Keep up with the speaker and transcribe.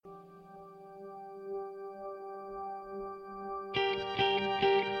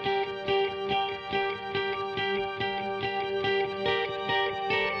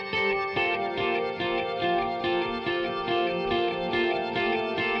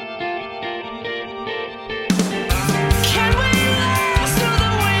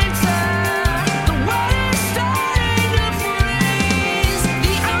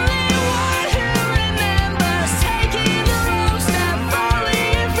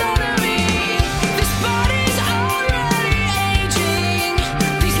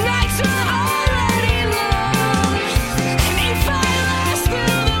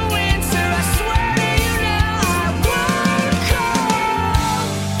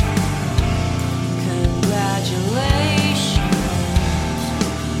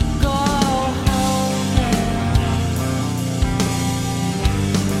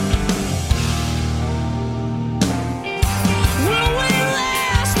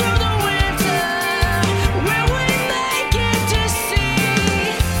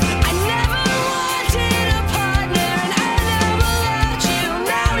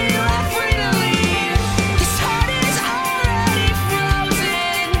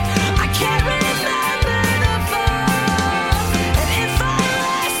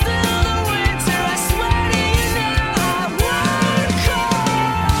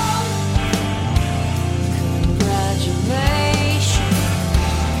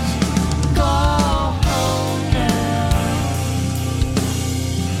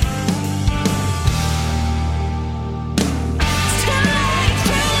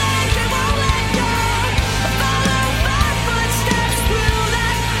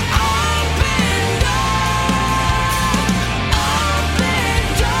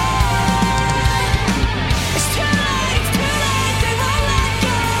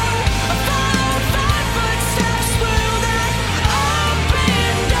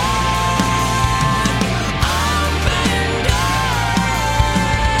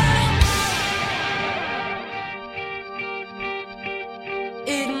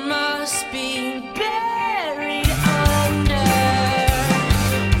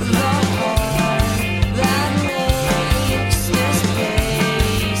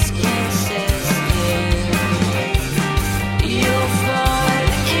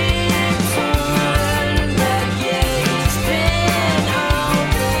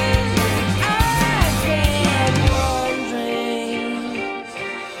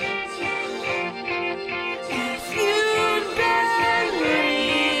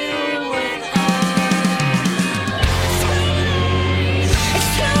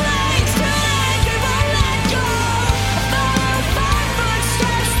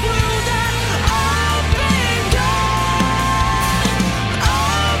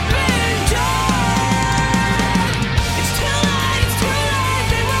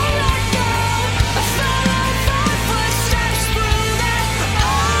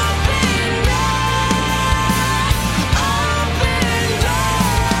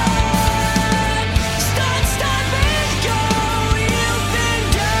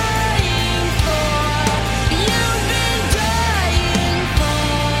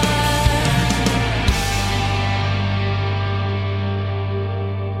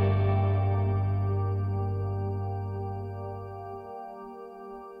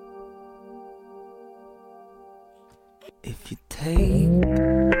If you take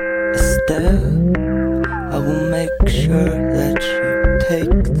a step, I will make sure that you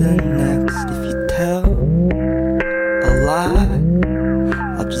take the next. If you tell a lie,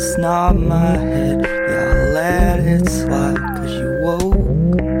 I'll just nod my head. Yeah, I'll let it slide. Cause you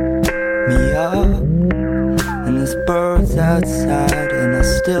woke me up, and there's birds outside, and I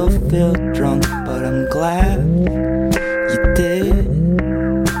still feel drunk, but I'm glad you did.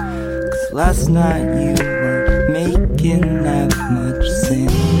 Cause last night you weren't making that much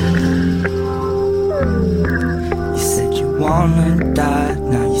sense. You said you wanna die,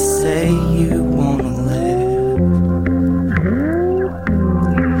 now you say you wanna live.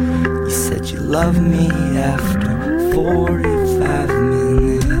 You said you love me after 45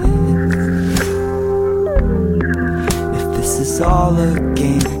 minutes. If this is all a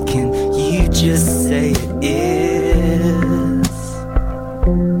game, can you just say it is?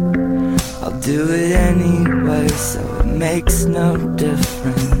 I'll do it anyway, so it makes no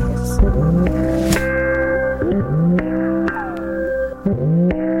difference.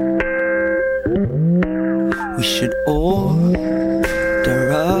 We should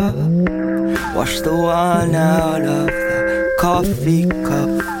order up, wash the wine out of the coffee cup.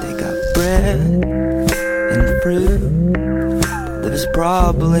 They got bread and fruit, but there's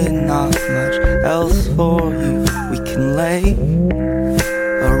probably not much else for you. We can lay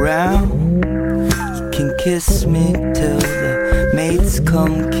around, you can kiss me till the mates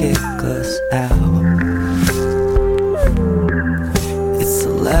come kick us out. It's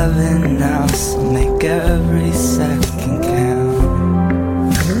 11 now, so make every second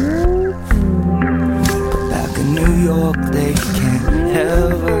count. But back in New York, they can't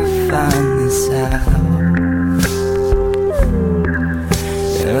ever find this out.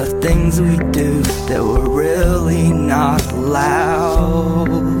 There are things we do that we're really not allowed.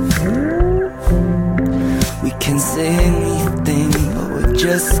 We can say anything, but we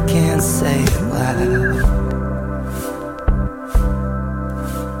just can't say it loud.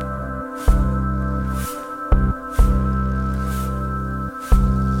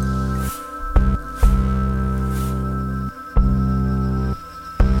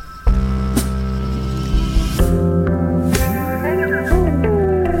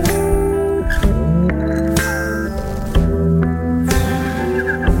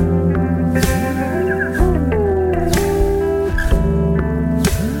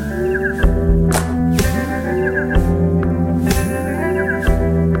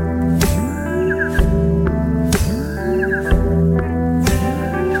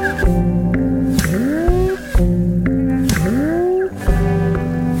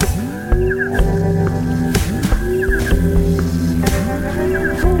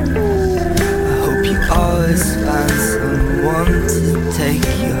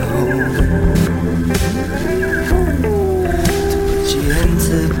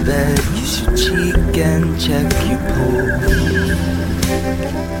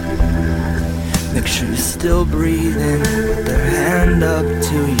 Make sure you're still breathing with their hand up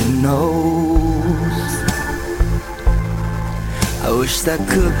to your nose. I wish that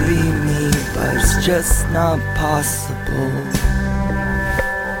could be me, but it's just not possible.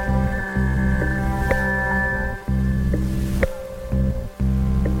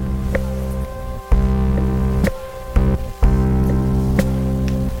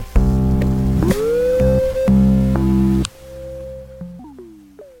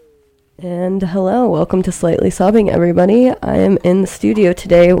 And hello, welcome to Slightly Sobbing, everybody. I am in the studio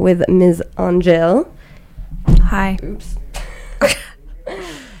today with Ms. Angel. Hi. Oops.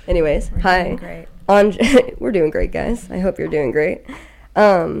 Anyways, hi. Great. We're doing great, guys. I hope you're doing great.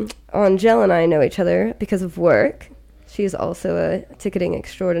 Angel and I know each other because of work. She's also a ticketing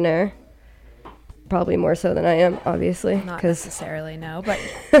extraordinaire. Probably more so than I am, obviously. Not necessarily, no, but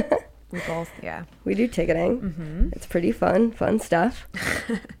we both, yeah. We do ticketing. Mm-hmm. It's pretty fun stuff.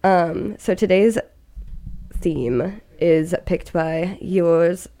 So today's theme is picked by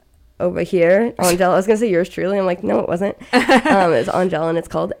yours over here, Angel. I was going to say yours truly. I'm like, no, it wasn't. It's Angel, and it's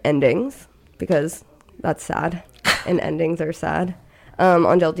called Endings, because that's sad, and endings are sad.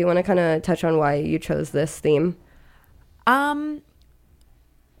 Angel, do you want to kind of touch on why you chose this theme? I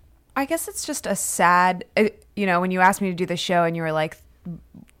guess it's just a sad, when you asked me to do the show and you were like,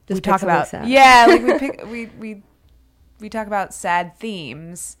 Just we talk about sad. Yeah, like we talk about sad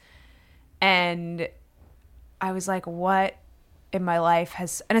themes, and I was like, what in my life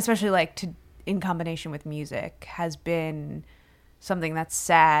has, and especially like in combination with music, has been something that's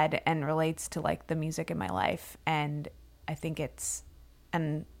sad and relates to like the music in my life. And I think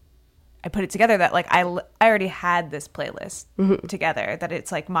and I put it together that like I already had this playlist together, that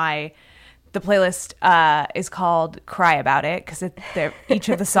it's like the playlist is called Cry About It, because each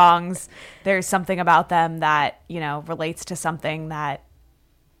of the songs, there's something about them that, you know, relates to something that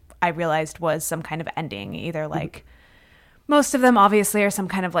I realized was some kind of ending. Either like most of them obviously are some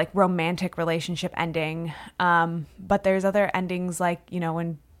kind of like romantic relationship ending. But there's other endings like, you know,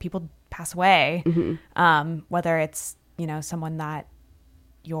 when people pass away, whether it's, you know, someone that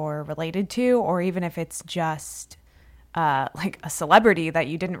you're related to, or even if it's just like a celebrity that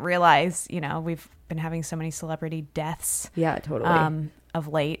you didn't realize. You know, we've been having so many celebrity deaths of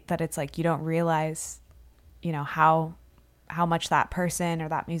late, that it's like you don't realize, you know, how much that person or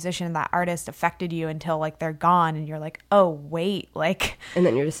that musician, that artist affected you until like they're gone, and you're like, oh wait, like, and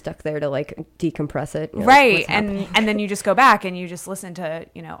then you're just stuck there to like decompress it, right? Like, and then you just go back and you just listen to,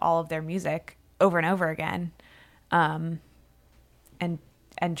 you know, all of their music over and over again, and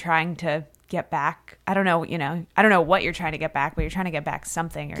trying to get back. I don't know, you know, I don't know what you're trying to get back, but you're trying to get back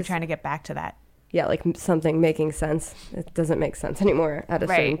something. You're trying to get back to that. Yeah, like something making sense. It doesn't make sense anymore at a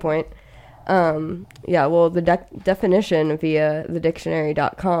certain point. Yeah, well, the definition via the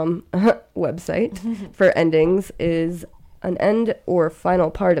dictionary.com website for endings is an end or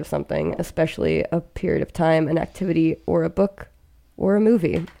final part of something, especially a period of time, an activity, or a book, or a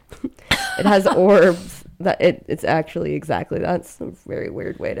movie. It has orbs. It's actually exactly that's a very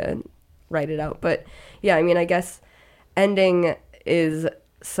weird way to write it out. But yeah, I mean, I guess ending is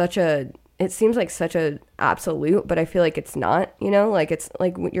it seems like such a absolute, but I feel like it's not, you know, like it's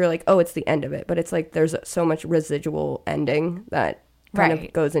like you're like, oh, it's the end of it, but it's like there's so much residual ending that kind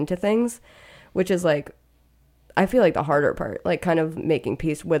of goes into things, which is like, I feel like the harder part, like kind of making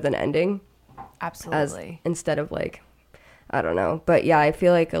peace with an ending. Absolutely. Instead of like, I don't know. But yeah, I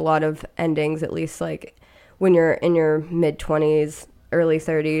feel like a lot of endings, at least like when you're in your mid-20s, early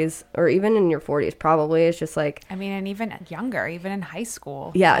 30s, or even in your 40s, probably, it's just like, I mean, and even younger, even in high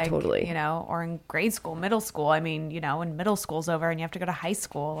school. Yeah, like, totally. You know, or in grade school, middle school. I mean, you know, when middle school's over and you have to go to high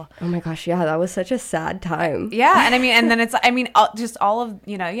school. Oh my gosh, yeah, that was such a sad time. Yeah, and I mean, and then it's, I mean, just all of,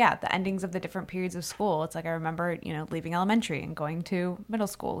 you know, yeah, the endings of the different periods of school. It's like, I remember, you know, leaving elementary and going to middle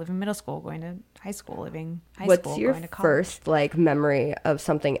school, leaving middle school, going to high school, leaving high school, What's your going to college. first, like, memory of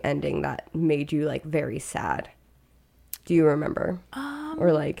something ending that made you, like, very sad? Do you remember?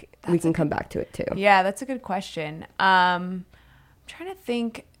 Or, like, we can come back to it, too. Yeah, that's a good question. I'm trying to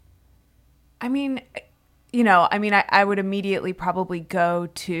think. I mean, you know, I would immediately probably go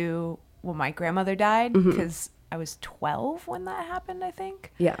to when my grandmother died, because I was 12 when that happened, I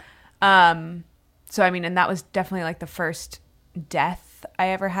think. Yeah. So, I mean, and that was definitely, like, the first death I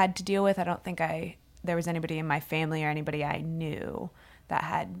ever had to deal with. I don't think there was anybody in my family or anybody I knew that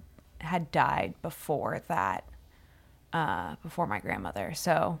had died before that. Before my grandmother.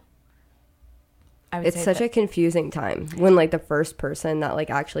 So I would say it's such a confusing time when like the first person that like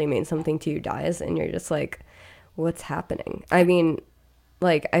actually means something to you dies, and you're just like, what's happening? I mean,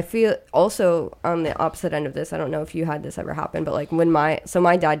 like, I feel also on the opposite end of this, I don't know if you had this ever happen, but like when my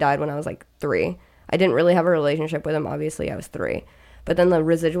dad died when I was like 3. I didn't really have a relationship with him, obviously. I was 3. But then the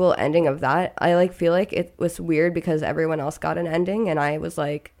residual ending of that, I like feel like it was weird because everyone else got an ending, and I was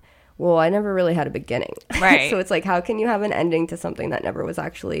like, well, I never really had a beginning. Right. So it's like, how can you have an ending to something that never was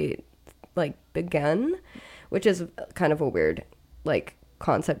actually, like, begun? Which is kind of a weird, like,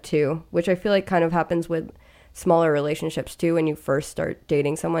 concept, too. Which I feel like kind of happens with smaller relationships, too, when you first start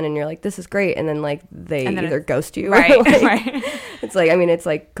dating someone and you're like, this is great. And then, like, they either ghost you. Right, or, like, right. It's like, I mean, it's,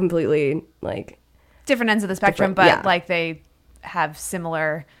 like, completely, like... different ends of the spectrum, but, like, they have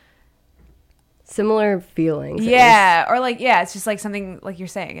similar feelings. Yeah, or like, yeah, it's just like something, like you're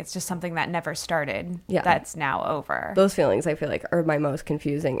saying, it's just something that never started. Yeah. That's now over. Those feelings, I feel like, are my most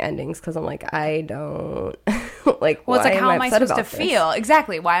confusing endings, because I'm like, I don't, like, well, it's like, why how am I supposed to this? feel?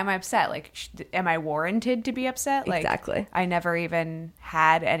 Exactly. Why am I upset? Like, am I warranted to be upset? Like, exactly. I never even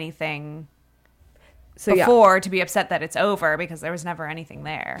had anything so, before to be upset that it's over, because there was never anything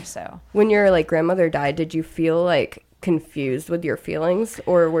there. So when your, like, grandmother died, did you feel, like, confused with your feelings,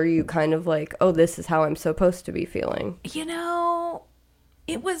 or were you kind of like, oh, this is how I'm supposed to be feeling? You know,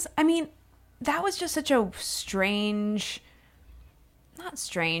 it was, I mean, that was just such a strange, not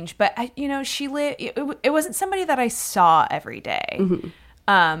strange, but you know, she lived, it wasn't somebody that I saw every day.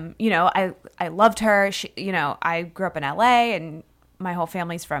 You know, I loved her. She, you know, I grew up in LA, and my whole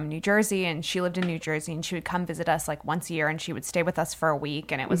family's from New Jersey, and she lived in New Jersey, and she would come visit us like once a year, and she would stay with us for a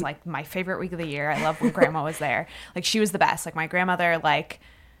week, and it was like my favorite week of the year. I love when grandma was there. Like, she was the best. Like, my grandmother, like,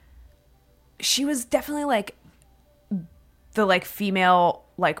 she was definitely like the like female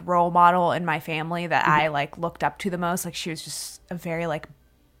like role model in my family that I like looked up to the most. Like, she was just a very like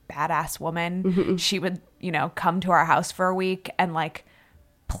badass woman. She would, you know, come to our house for a week and like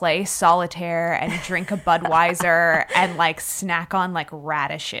play solitaire and drink a Budweiser and like snack on like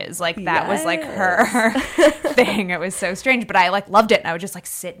radishes. Like that was like her thing. It was so strange, but I like loved it. And I would just like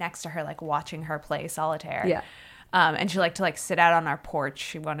sit next to her, like watching her play solitaire. Yeah. And she liked to like sit out on our porch.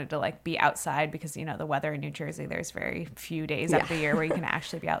 She wanted to like be outside because, you know, the weather in New Jersey, there's very few days out of the year where you can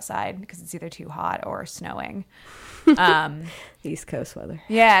actually be outside because it's either too hot or snowing. East Coast weather.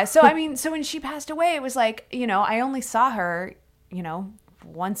 Yeah. So, I mean, so when she passed away, it was like, you know, I only saw her, you know,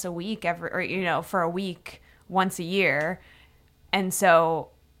 once a week or, you know, for a week, once a year. And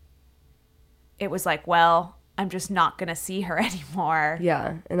so it was like, well, I'm just not going to see her anymore.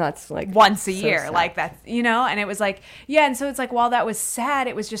 Yeah. And that's like once a so year. sad. Like that's, you know, and it was like, yeah. And so it's like, while that was sad,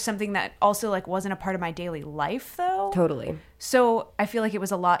 it was just something that also like wasn't a part of my daily life though. Totally. So I feel like it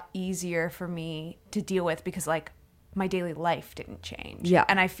was a lot easier for me to deal with because like my daily life didn't change. Yeah.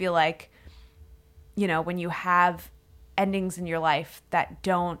 And I feel like, you know, when you have endings in your life that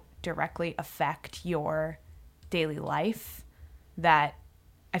don't directly affect your daily life, that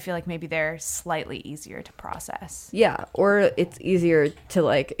I feel like maybe they're slightly easier to process. Yeah, or it's easier to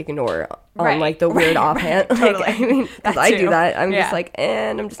like ignore on Right. like the weird Right. offhand. Like, Totally. I mean, because That I do too. that. I'm Yeah. just like,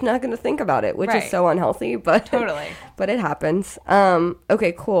 and I'm just not going to think about it, which Right. is so unhealthy. But Totally. but it happens.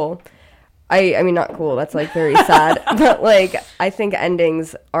 Okay, cool. I mean, not cool. That's like very sad. But like, I think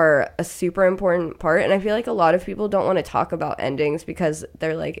endings are a super important part, and I feel like a lot of people don't want to talk about endings because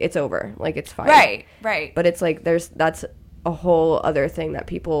they're like, it's over, like it's fine. Right. Right. But it's like that's a whole other thing that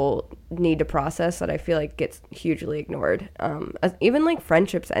people need to process that I feel like gets hugely ignored. Even like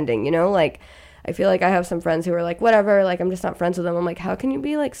friendships ending, you know, like I feel like I have some friends who are like, whatever, like I'm just not friends with them. I'm like, how can you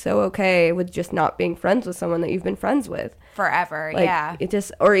be like so okay with just not being friends with someone that you've been friends with? Forever. Like, yeah. it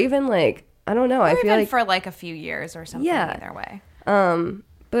just, or even like, I don't know. Or I feel even like, for like a few years or something. Yeah. Either way.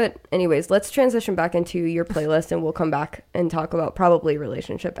 but anyways, let's transition back into your playlist and we'll come back and talk about probably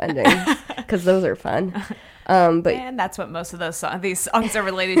relationship endings because those are fun. But And that's what most of these songs are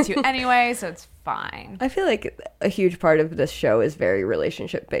related to anyway, so it's fine. I feel like a huge part of this show is very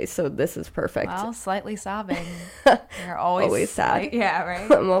relationship based, so this is perfect. Well, slightly sobbing. You're Always sad. Yeah, right.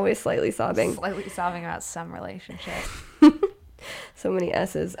 I'm always slightly sobbing. Slightly sobbing about some relationship. So many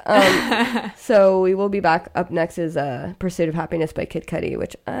S's. So we will be back. Up next is Pursuit of Happiness by Kid Cudi,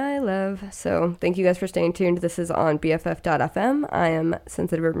 which I love. So thank you guys for staying tuned. This is on BFF.fm. I am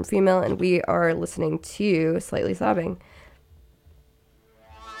Sensitive Urban Female, and we are listening to Slightly Sobbing.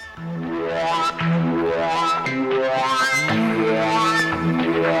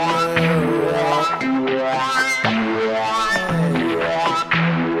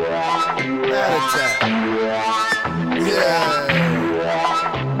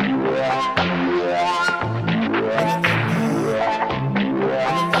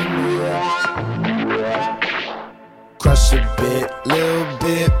 Crush a bit, little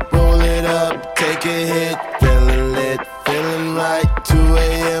bit, roll it up, take a hit, feeling lit, feeling right, 2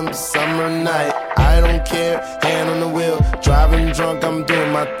 a.m. summer night, I don't care, hand on the wheel, driving drunk, I'm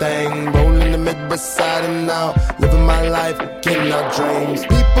doing my thing, rolling the mid beside and now, living my life, getting our dreams,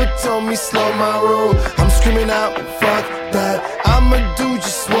 people told me slow my roll, I'm screaming out, fuck that, I'ma do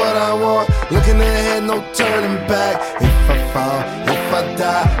just what I want, looking ahead, no turning back, if I fall, if I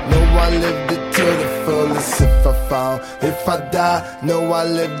die, know I lived it to the fullest. If I fall, if I die, know I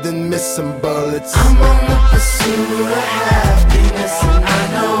lived and missed some bullets. I'm on the pursuit of happiness, and I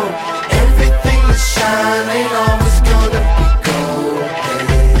know everything that shine ain't always gonna be gold.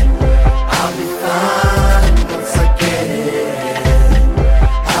 Hey, I'll be fine once I get it.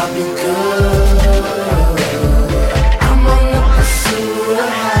 I'll be good. I'm on the pursuit of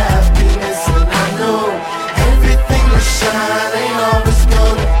happiness, and I know everything that shine ain't always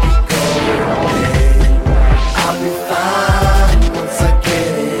gonna be gold. I'll be fine once I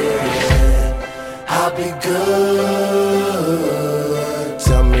get it. I'll be good.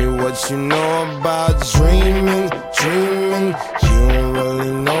 Tell me what you know about dreaming, dreaming. You don't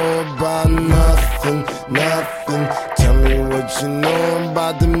really know about nothing, nothing. Tell me what you know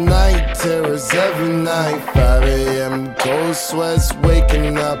about the night terrors every night. 5 a.m. cold sweats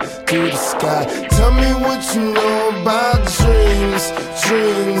waking up to the sky. Tell me what you know about dreams,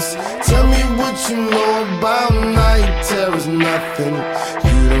 dreams. Tell me what you know about night terrors, nothing.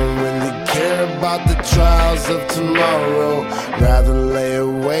 You don't really care about the trials of tomorrow. Rather lay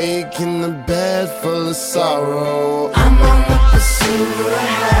awake in the bed full of sorrow. I'm on the pursuit of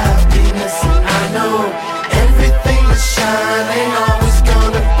happiness, and I know everything that shine ain't always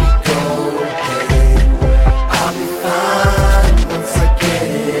gonna be gold. Hey, I'll be fine once I get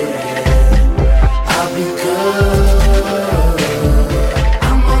it. I'll be good.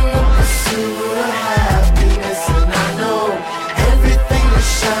 I'm on the pursuit of happiness, and I know everything that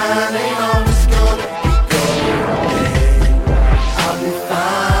shine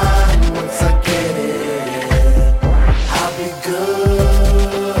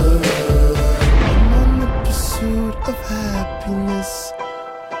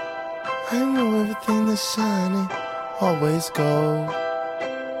I know everything that's shining always gold.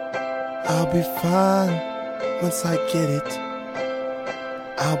 I'll be fine once I get it.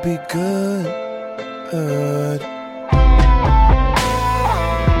 I'll be good.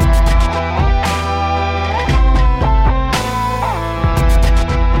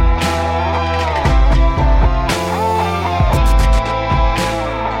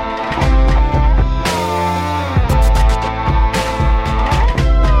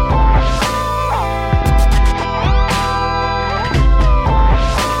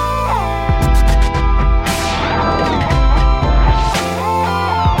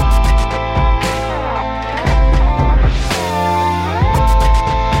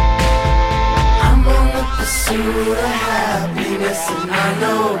 And I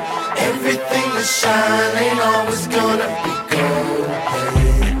know everything that shine ain't always gonna be gold.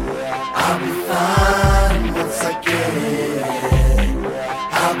 Hey, I'll be fine once I get it.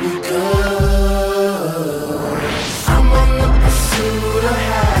 I'll be good. I'm on the pursuit of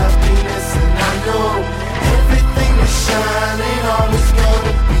happiness, and I know everything that shine ain't always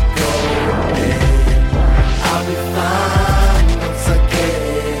gonna be gold. Hey, I'll be fine once I get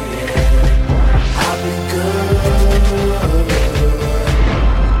it. I'll be good.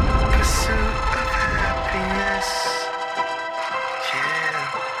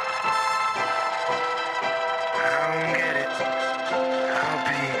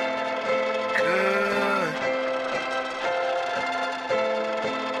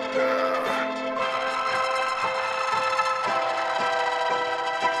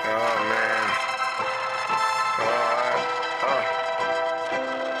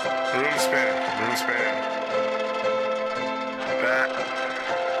 Room spinning. Pat.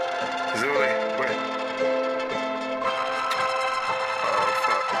 Zuli. Wait. Oh,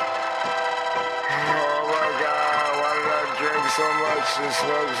 fuck. Oh, my God. Why did I drink so much and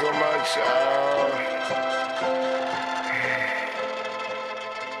smoke so much? Oh,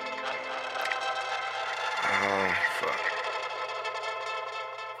 fuck.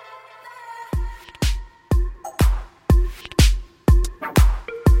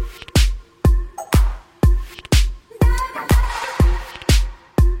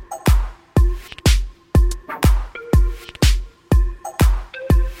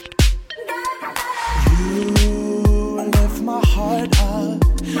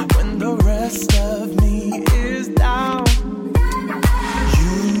 When the rest of me is down,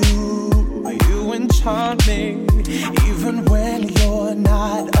 you enchant me, even when you're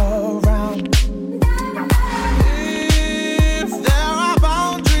not around. If there are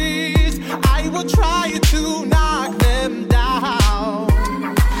boundaries, I will try to knock them down.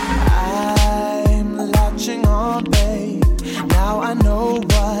 I'm latching on, babe. Now I know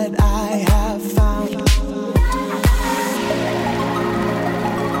what I have found.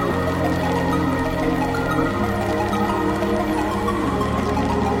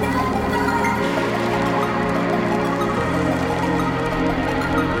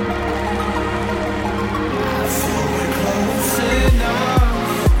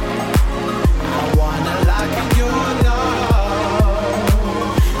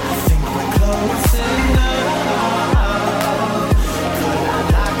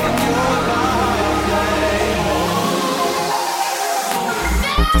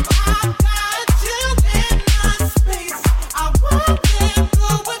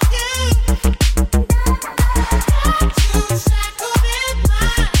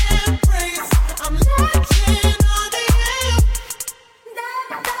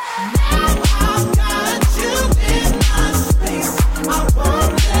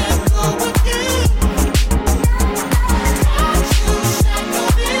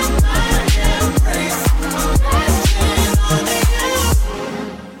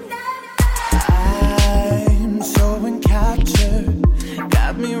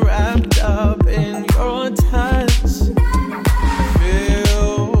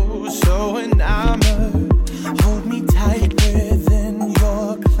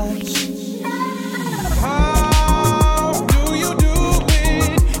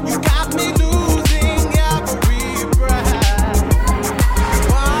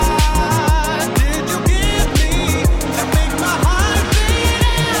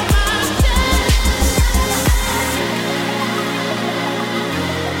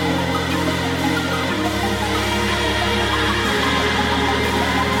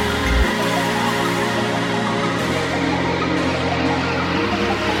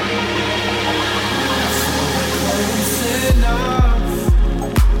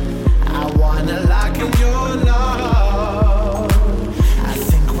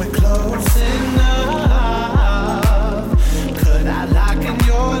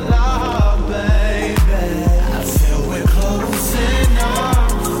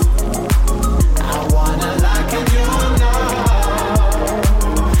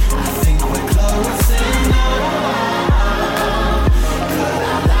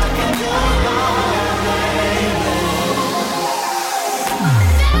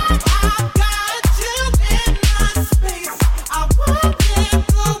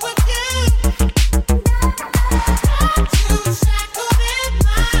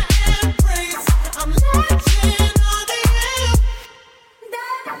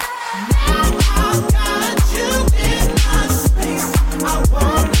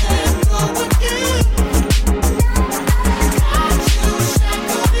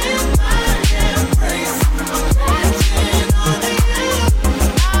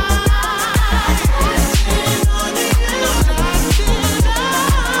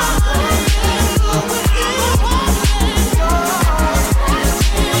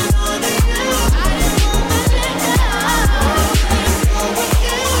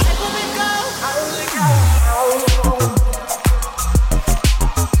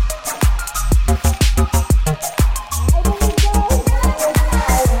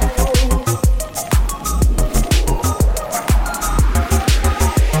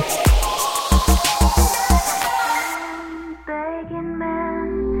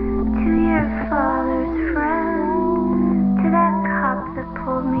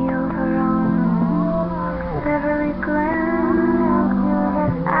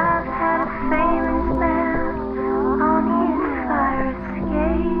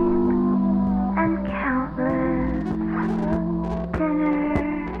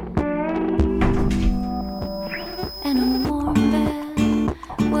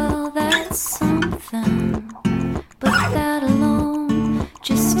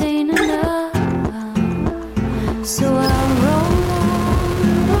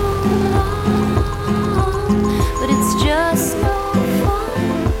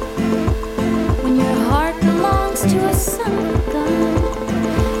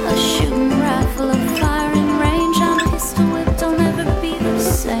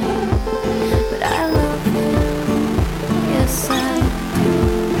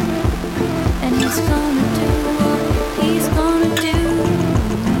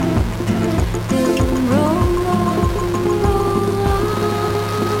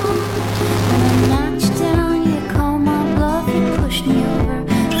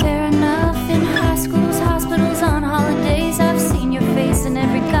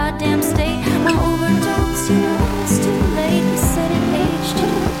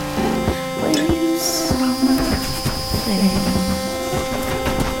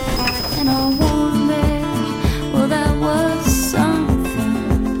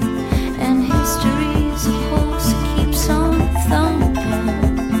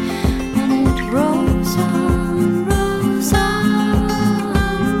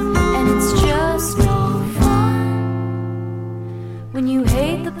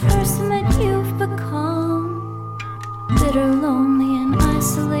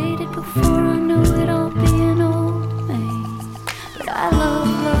 before I know it, I'll be an old maid. But I love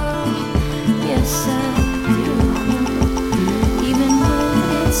love, yes I do. Even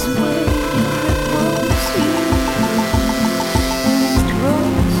though it's way cripples you. And it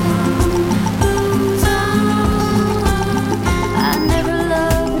rolls on. I never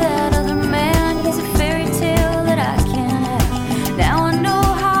loved that other man. He's a fairy tale that I can't have. Now I know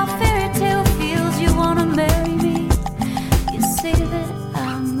how a fairy tale feels. You wanna marry me? You say that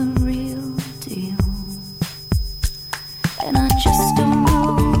I'm the real deal. And I just don't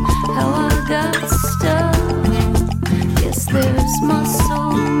know how I got stuck. Guess there's my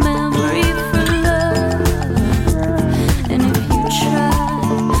soul memory for love. And if you try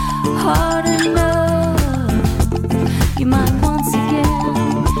hard enough, you might once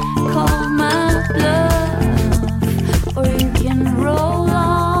again call my bluff. Or you can roll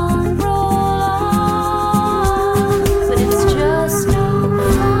on, roll on. But it's just no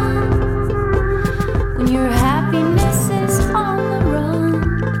fun when your happiness is on the run.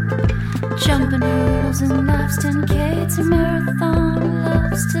 Jumping hurdles and laps, 10K to marathon,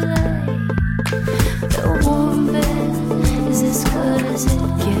 loves to lay. The warm bed is as good as it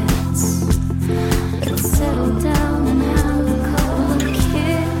gets. Let's settle down and have a couple of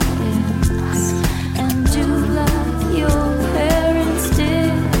kids and do like your parents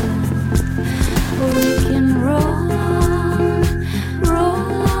did. Or we can roll on, roll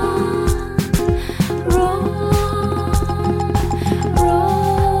on, roll on, roll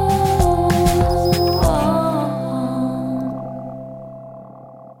on.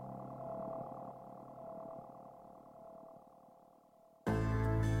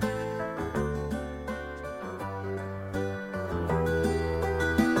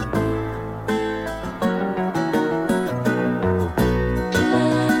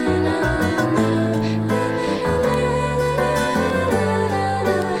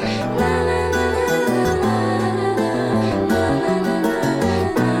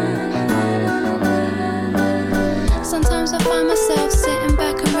 Sometimes I find myself sitting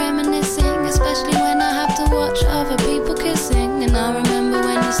back and reminiscing, especially when I have to watch other people kissing. And I remember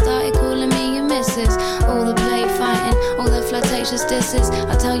when you started calling me your missus. All the play fighting, all the flirtatious disses.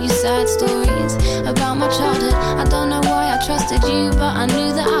 I tell you sad stories about my childhood. I don't know why I trusted you, but I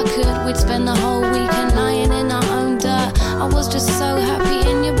knew that I could. We'd spend the whole weekend lying in our own dirt. I was just so happy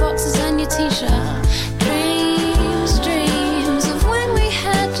in your boxers and your t-shirt. Dreams, dreams of when we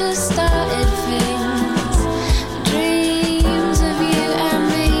had just started things. Dreams of you and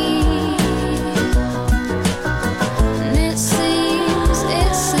me. And it seems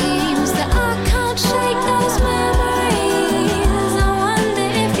that I can't shake those memories. I wonder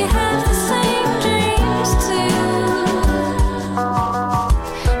if you have the same dreams too.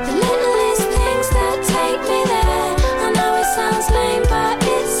 The littlest things that take me there. I know it sounds lame, but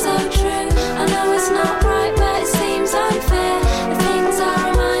it's so true. I know it's not right, but it seems unfair. The things are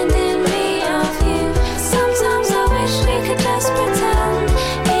reminding me of you. Sometimes I wish we could just pretend,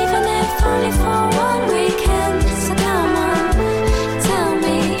 even if only for one weekend. So come on, tell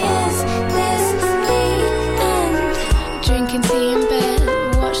me, is this the end? Drinking tea in bed,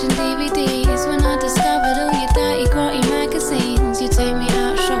 watching DVDs. When I discovered all your dirty, grotty magazines, you take me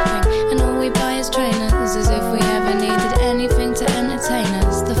out shopping, and all we buy is trainers, as if we ever needed anything to entertain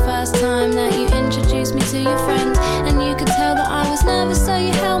us. The first time that you introduced me to your friends, and you could tell that I was nervous, so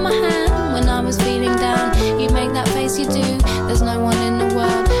you held my hand. When I was feeling down, you'd make that face you do. There's no one in the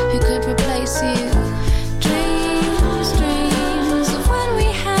world who could replace you. Dreams, dreams of when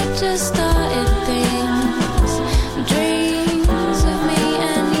we had just started things. Dreams of me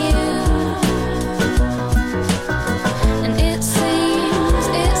and you. And it seems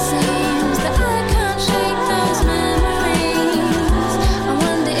that I can't shake those memories. I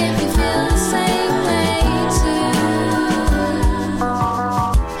wonder if you feel the same way too.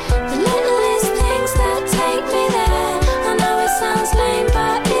 The littlest things that take me there. I know it sounds lame,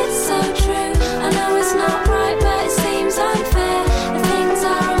 but it's so true. I know it's not right, but it seems unfair. The things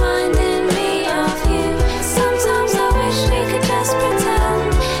are reminding me of you. Sometimes I wish we could just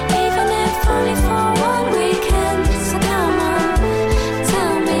pretend, even if only for one weekend. So come on,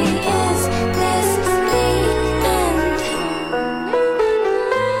 tell me, is this the end?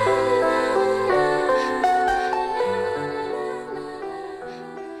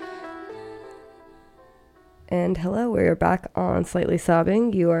 And hello, we're back on Slightly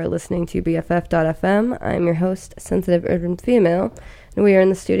Sobbing. You are listening to BFF.FM. I'm your host, Sensitive Urban Female, and we are in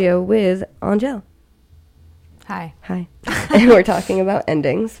the studio with Angel. Hi. Hi. And we're talking about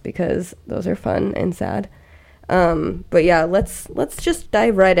endings because those are fun and sad. But yeah, let's just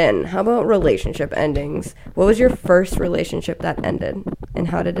dive right in. How about relationship endings? What was your first relationship that ended, and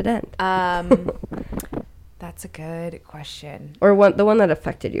how did it end? That's a good question. Or the one that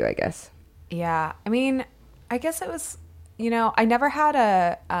affected you, I guess. Yeah, I mean, I guess it was, I never had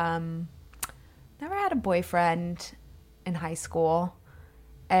a boyfriend in high school,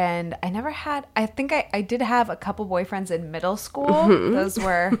 and I think I did have a couple boyfriends in middle school. Those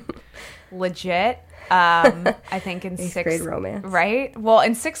were legit. I think in Eighth sixth grade romance. right? Well,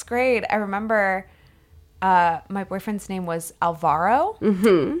 in sixth grade, I remember my boyfriend's name was Alvaro,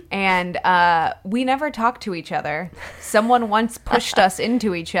 and we never talked to each other. Someone once pushed us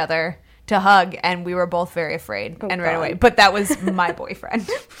into each other to hug, and we were both very afraid and ran God. away. But that was my boyfriend.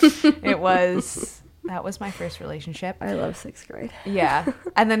 That was my first relationship. I love sixth grade. Yeah.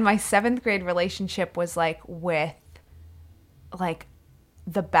 And then my seventh grade relationship was with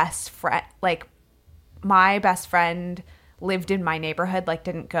the best friend. Like, my best friend lived in my neighborhood,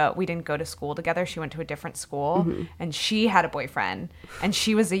 we didn't go to school together. She went to a different school, and she had a boyfriend, and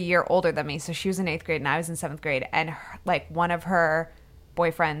she was a year older than me. So she was in 8th grade and I was in 7th grade. And one of her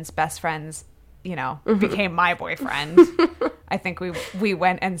boyfriend's best friends, became my boyfriend. I think we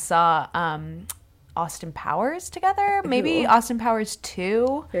went and saw Austin Powers together, maybe Austin Powers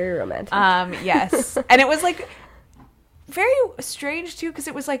 2. Very romantic. Yes. And it was very strange too, because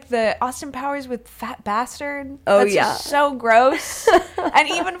it was the Austin Powers with Fat Bastard. Oh, That's yeah. just so gross. And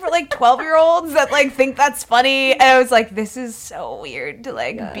even for 12-year-olds that think that's funny, and I was this is so weird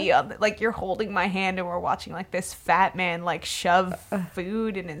to be on you're holding my hand and we're watching this fat man shove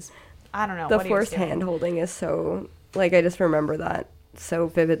food in his, I don't know, The what he was forced doing. hand holding is so, I just remember that so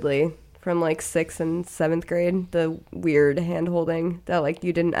vividly from 6th and 7th grade. The weird hand holding that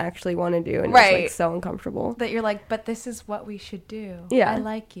you didn't actually want to do, and Right. it's so uncomfortable. That you're but this is what we should do. Yeah. I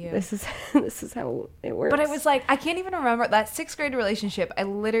like you. This is how it works. But it was I can't even remember that 6th grade relationship. I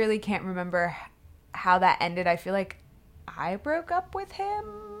literally can't remember how that ended. I feel like I broke up with him,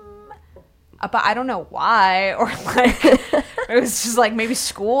 but I don't know why. Or it was just maybe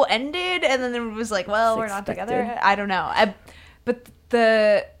school ended, and then it was well, we're not together. Expected. I don't know. But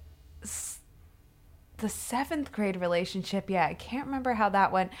the 7th grade relationship, yeah, I can't remember how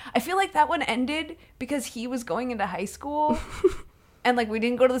that went. I feel like that one ended because he was going into high school. And we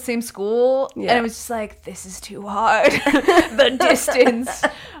didn't go to the same school, Yeah. and it was just this is too hard. The distance,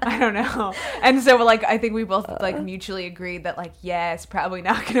 I don't know. And so I think we both mutually agreed that yeah, it's probably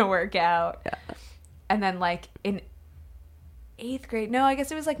not gonna work out. Yeah. And then in 8th grade, no, I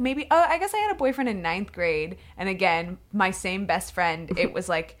guess it was maybe. Oh, I guess I had a boyfriend in 9th grade, and again, my same best friend. It was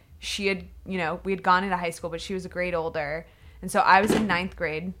she had, we had gone into high school, but she was a grade older, and so I was in 9th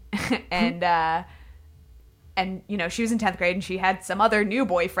grade, and she was in 10th grade, and she had some other new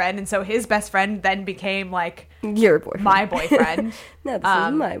boyfriend, and so his best friend then became your boyfriend. my boyfriend. No, this is my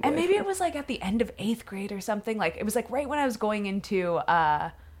boyfriend. And maybe it was at the end of 8th grade or something. It was right when I was going into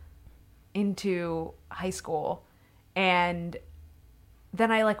high school, and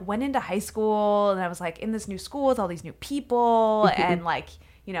then I went into high school, and I was in this new school with all these new people, and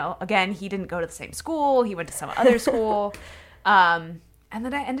again, he didn't go to the same school. He went to some other school. And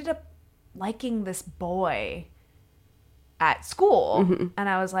then I ended up liking this boy at school. And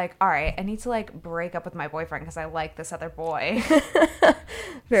I was all right, I need to break up with my boyfriend because I like this other boy.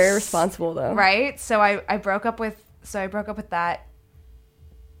 Very responsible though. Right? So I broke up with that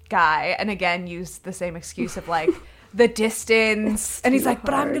guy, and again used the same excuse of the distance. And he's too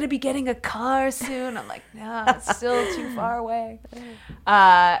but I'm hard. gonna be getting a car soon. I'm no, it's still too far away.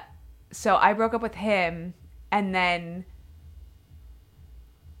 So I broke up with him, and then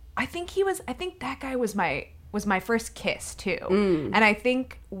I think that guy was my first kiss too. And I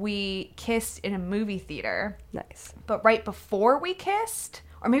think we kissed in a movie theater. Nice. But right before we kissed,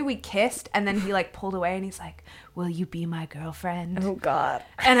 or maybe we kissed, and then he pulled away, and he's will you be my girlfriend? Oh God.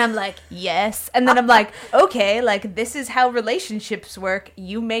 And I'm yes. And then I'm okay, this is how relationships work.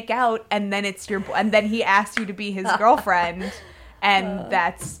 You make out, and then and then he asks you to be his girlfriend, and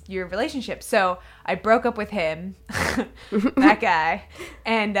that's your relationship. So I broke up with him, that guy,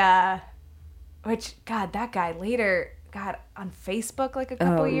 and that guy later got on Facebook a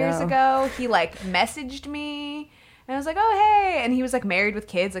couple years ago. He messaged me, and I was oh hey, and he was married with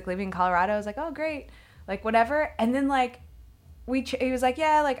kids, living in Colorado. I was oh great. Whatever. And then he was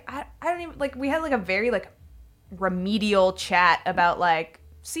yeah, I don't even we had a very remedial chat about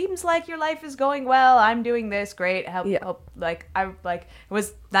seems like your life is going well, I'm doing this great, help it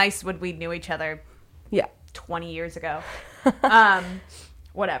was nice when we knew each other 20 years ago.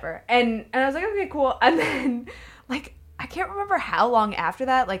 Whatever. And I was okay, cool. And then I can't remember how long after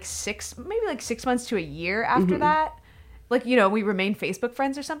that, like 6 months to a year after that, like, you know, we remained Facebook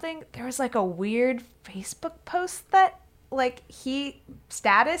friends or something. There was like a weird Facebook post that like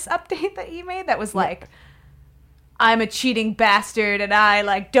status update that he made that was like, I'm a cheating bastard and I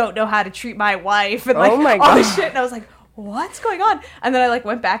like don't know how to treat my wife and like all this shit. And I was like, what's going on? And then I like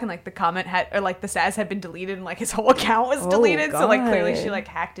went back and like the comment had, or like the sass had been deleted and like his whole account was deleted. So like clearly she like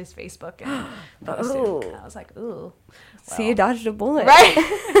hacked his Facebook and posted. And I was like, ooh. See, you dodged a bullet. Right?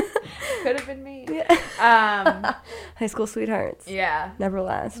 Could have been me. High school sweethearts. Yeah. Never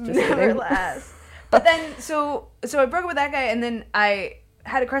last. Just Never kidding. last. But then, so I broke up with that guy, and then I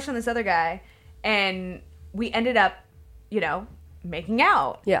had a crush on this other guy, and we ended up, you know, making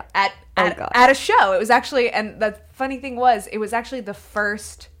out. Yeah. At a show. It was actually, and the funny thing was, it was actually the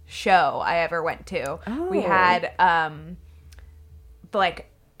first show I ever went to. Oh. We had,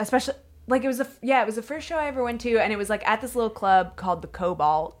 like, especially. Like, it was the first show I ever went to, and it was, like, at this little club called the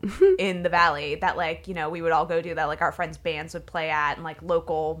Cobalt in the Valley that, like, you know, we would all go to that, like, our friends' bands would play at, and, like,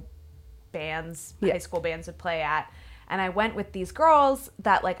 local bands, high school bands would play at. And I went with these girls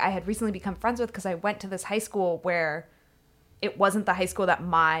that, like, I had recently become friends with because I went to this high school where it wasn't the high school that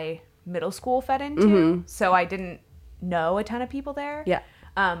my middle school fed into, so I didn't know a ton of people there. Yeah.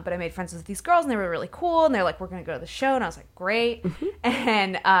 But I made friends with these girls, and they were really cool, and they're like, we're going to go to the show, and I was like, great.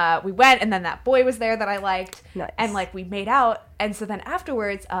 And we went, and then that boy was there that I liked, and, like, we made out, and so then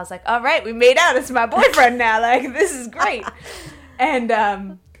afterwards, I was like, all right, we made out, it's my boyfriend now, like, this is great. And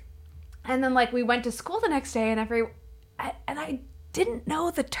then, like, we went to school the next day, and I didn't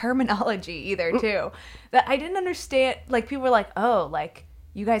know the terminology either, too. That I didn't understand, like, people were like, oh, like,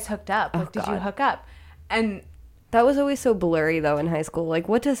 you guys hooked up, like, did you hook up? And that was always so blurry, though, in high school. Like,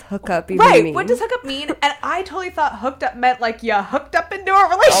 what does hookup even mean? Right, what does hookup mean? And I totally thought hooked up meant, like, you hooked up into a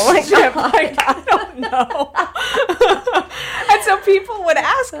relationship. Like, I don't know. And so people would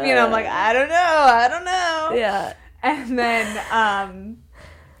ask me, and I'm like, I don't know. Yeah. And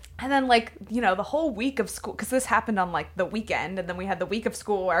then, like, you know, the whole week of school, because this happened on, like, the weekend, and then we had the week of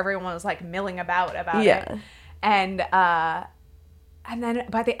school where everyone was, like, milling about it. And then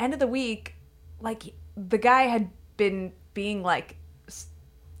by the end of the week, like, the guy had been being, like,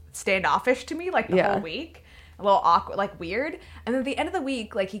 standoffish to me, like, the whole week. A little awkward, like, weird. And then at the end of the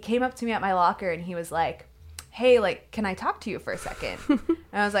week, like, he came up to me at my locker, and he was like, hey, like, can I talk to you for a second? And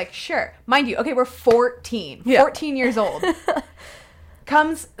I was like, sure. Mind you, okay, we're 14. 14 years old.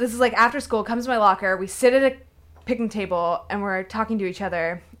 This is, like, after school, comes to my locker. We sit at a picnic table, and we're talking to each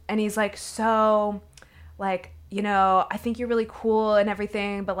other. And he's like, so, like, you know, I think you're really cool and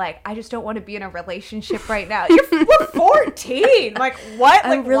everything, but, like, I just don't want to be in a relationship right now. We're 14. Like, what?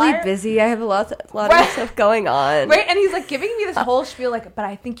 I'm like, really busy. I have a lot of stuff going on. Right? And he's, like, giving me this whole spiel, like, but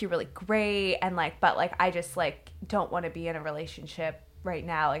I think you're really great. And, like, but, like, I just, like, don't want to be in a relationship right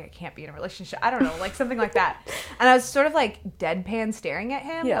now. Like, I can't be in a relationship. I don't know. Like, something like that. And I was sort of, like, deadpan staring at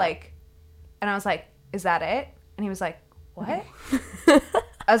him. Like, and I was like, is that it? And he was like, what?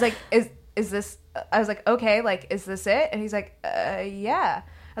 I was like, is this... I was like, okay, like, is this it? And he's like, yeah.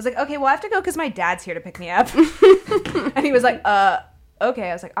 I was like, okay, well, I have to go because my dad's here to pick me up. And he was like, okay.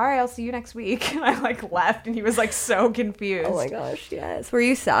 I was like, all right, I'll see you next week. And I, like, left, and he was, like, so confused. Oh, my gosh, yes. Were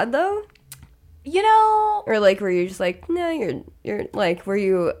you sad, though? You know... Or, like, were you just like, no, you're like, were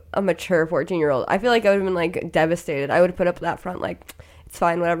you a mature 14-year-old? I feel like I would have been, like, devastated. I would have put up that front, like... it's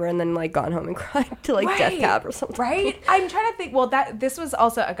fine, whatever, and then, like, gone home and cried to, like, Death Cab or something. Right? I'm trying to think. Well, this was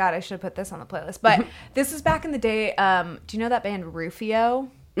also... oh, God, I should have put this on the playlist. But this was back in the day. Do you know that band Rufio?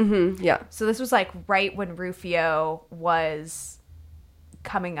 Mm-hmm, yeah. So this was, like, right when Rufio was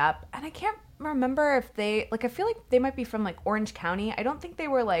coming up. And I can't remember if they... like, I feel like they might be from, like, Orange County. I don't think they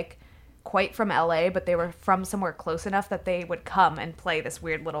were, like, quite from L.A., but they were from somewhere close enough that they would come and play this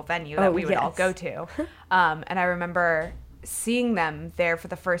weird little venue that we would all go to. And I remember... seeing them there for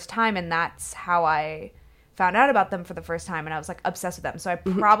the first time, and that's how I found out about them for the first time, and I was, like, obsessed with them. So I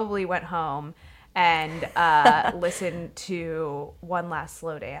probably went home and listened to One Last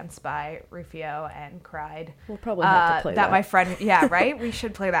Slow Dance by Rufio and cried. We'll probably have to play that. My friend, yeah, right? We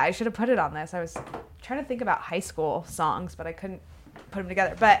should play that. I should have put it on this. I was trying to think about high school songs, but I couldn't put them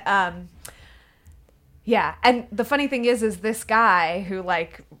together. But yeah, and the funny thing is this guy who,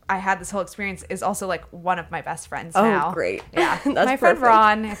 like, I had this whole experience is also, like, one of my best friends now. Oh, great. Yeah. That's my friend perfect.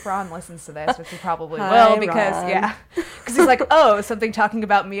 Ron, if Ron listens to this, which he probably Hi, will, because, Ron. because he's like, oh, something talking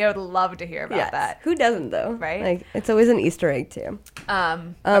about me, I would love to hear about that. Who doesn't, though? Right? Like, it's always an Easter egg, too.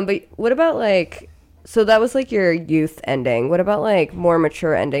 But what about, like... so that was, like, your youth ending. What about, like, more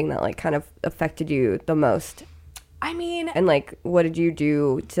mature ending that, like, kind of affected you the most? I mean... and, like, what did you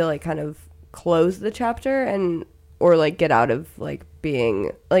do to, like, kind of... close the chapter? And or like get out of like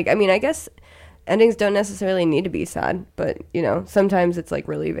being like, I mean, I guess endings don't necessarily need to be sad, but you know, sometimes it's like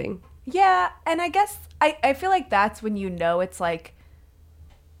relieving. Yeah, and I guess I feel like that's when you know it's like,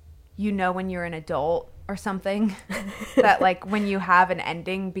 you know, when you're an adult or something, that like when you have an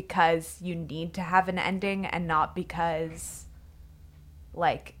ending because you need to have an ending and not because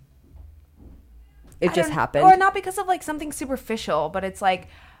like It just happened. or not because of like something superficial, but it's like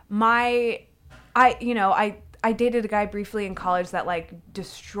I dated a guy briefly in college that like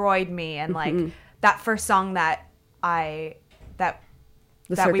destroyed me, and like that first song that we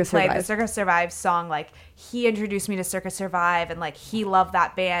played, the Circus Survive song, like he introduced me to Circus Survive, and like he loved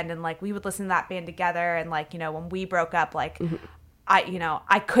that band, and like we would listen to that band together, and like, you know, when we broke up, like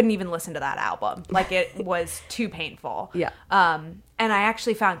I couldn't even listen to that album. Like it was too painful. Yeah. And I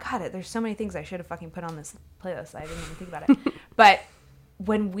actually found, God, there's so many things I should have fucking put on this playlist. I didn't even think about it. But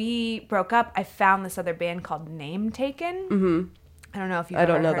when we broke up, I found this other band called Name Taken. Mm-hmm. I don't know if you've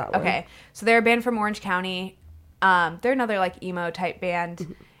ever know heard. that one. Okay. So they're a band from Orange County. They're another like emo type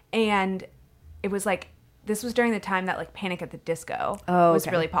band. And it was like, this was during the time that like Panic at the Disco was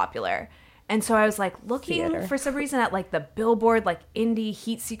really popular. And so I was like looking for some reason at like the Billboard like indie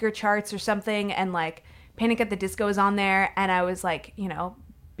heat seeker charts or something, and like Panic at the Disco was on there, and I was like, you know,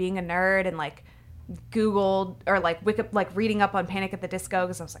 being a nerd and like Googled or like reading up on Panic at the Disco,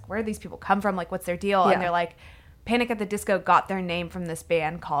 because I was like, where do these people come from? Like, what's their deal? Yeah. And they're like, Panic at the Disco got their name from this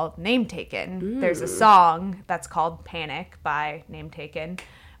band called Name Taken. There's a song that's called Panic by Name Taken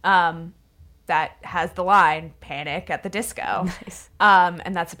that has the line Panic at the Disco. Nice.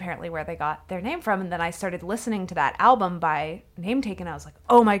 And that's apparently where they got their name from. And then I started listening to that album by Name Taken. I was like,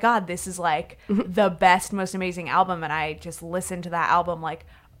 oh my God, this is like the best, most amazing album. And I just listened to that album like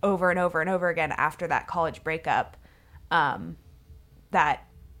over and over and over again after that college breakup that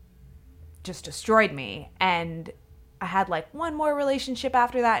just destroyed me. And I had like one more relationship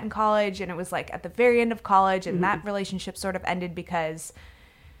after that in college, and it was like at the very end of college, and that relationship sort of ended because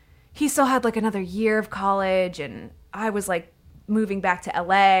he still had like another year of college, and I was like moving back to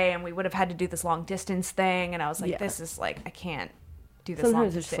LA, and we would have had to do this long distance thing, and I was like, this is like, I can't do this long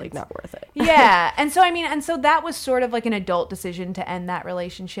Sometimes distance. it's just like not worth it. Yeah. And so, I mean, and so that was sort of like an adult decision to end that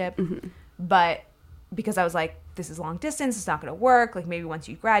relationship. But because I was like, this is long distance, it's not going to work. Like maybe once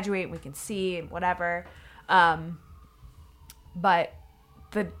you graduate, we can see and whatever. But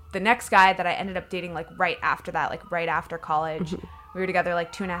the next guy that I ended up dating like right after that, like right after college, we were together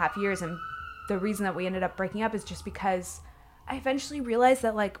like 2.5 years. And the reason that we ended up breaking up is just because I eventually realized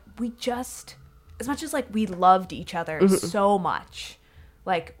that like we just, as much as like we loved each other so much,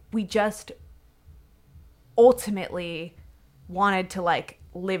 like we just ultimately wanted to like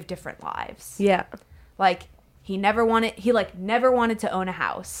live different lives. Yeah. Like he never wanted to own a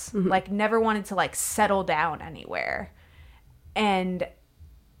house, like never wanted to like settle down anywhere. And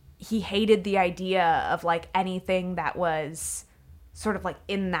he hated the idea of like anything that was sort of like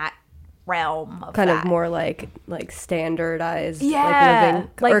in that realm of Kind that. of more like standardized, Yeah, like living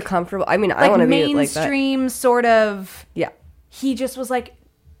like- or comfortable. I mean, I like want to be like that. mainstream sort of. Yeah. He just was like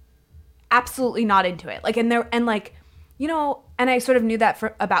absolutely not into it. Like, and like, you know, and I sort of knew that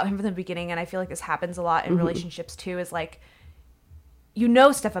about him from the beginning. And I feel like this happens a lot in relationships too, is like, you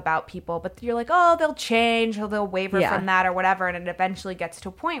know stuff about people, but you're like, oh, they'll change or they'll waver from that or whatever. And it eventually gets to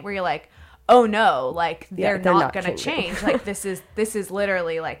a point where you're like, oh no, like they're not going to change. Like this is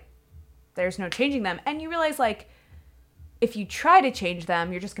literally like, there's no changing them. And you realize like, if you try to change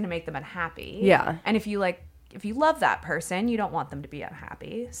them, you're just going to make them unhappy. Yeah. And if you love that person, you don't want them to be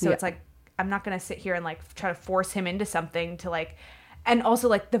unhappy. So it's like, I'm not going to sit here and like try to force him into something to like, and also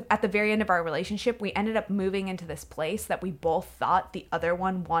like at the very end of our relationship, we ended up moving into this place that we both thought the other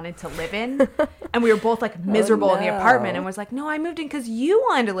one wanted to live in. And we were both like miserable in the apartment, and was like, no, I moved in because you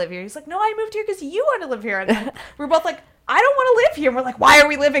wanted to live here. He's like, no, I moved here because you wanted to live here. And we were both like, I don't want to live here. And we're like, why are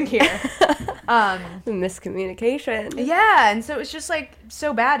we living here? Miscommunication. Yeah. And so it was just like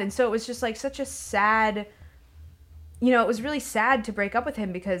so bad. And so it was just like such a sad, you know, it was really sad to break up with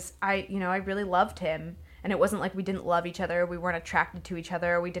him because I really loved him. And it wasn't like we didn't love each other, we weren't attracted to each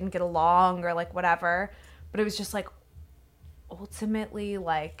other, we didn't get along or like whatever. But it was just like, ultimately,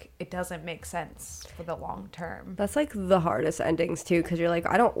 like, it doesn't make sense for the long term. That's like the hardest endings too, because you're like,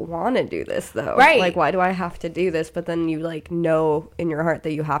 I don't want to do this though. Right. Like, why do I have to do this? But then you like know in your heart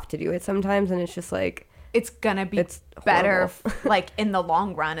that you have to do it sometimes, and it's just like, It's gonna be It's better, horrible. like, in the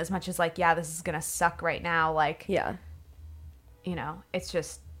long run, as much as like, yeah, this is gonna suck right now. Like, yeah. you know, it's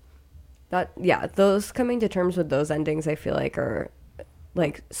just, Those coming to terms with those endings, I feel like are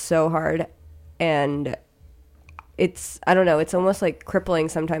like so hard, and it's, I don't know, it's almost like crippling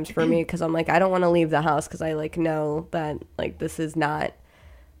sometimes for me because I'm like, I don't want to leave the house because I like know that like this is not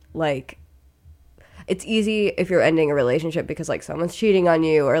like, it's easy if you're ending a relationship because like someone's cheating on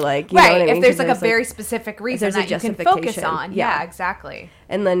you or like, you know what I mean? If there's 'Cause like a very specific reason there's a that you can focus justification. on. Yeah, exactly.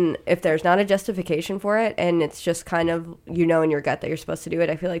 And then if there's not a justification for it and it's just kind of, you know, in your gut that you're supposed to do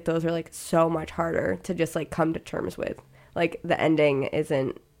it, I feel like those are like so much harder to just like come to terms with. Like the ending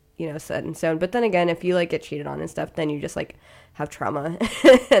isn't, you know, set in stone. But then again, if you like get cheated on and stuff, then you just like have trauma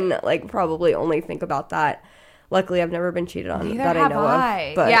and like probably only think about that. Luckily, I've never been cheated on Neither that I have know I.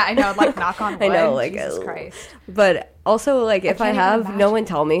 of. But Yeah, I know. Like, knock on wood. I know, like, Jesus Christ. But also, like, if I can't even have, no imagine. one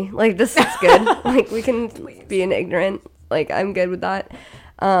tell me. Like, this is good. Like, we can be an ignorant. Like, I'm good with that.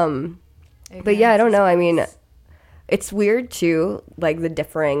 But yeah, I don't know. I mean, it's weird too, like the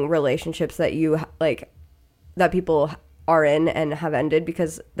differing relationships that you like that people are in and have ended,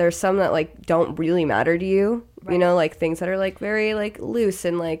 because there's some that like don't really matter to you. You know, like things that are like very like loose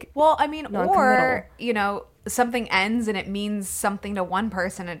and like, Well, I mean, non-committal. or, you know, something ends and it means something to one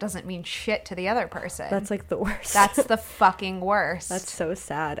person. It doesn't mean shit to the other person. that's like the worst. That's the fucking worst. That's so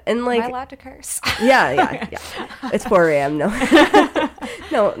sad. And Am like, I allowed to curse? yeah. It's 4 a.m.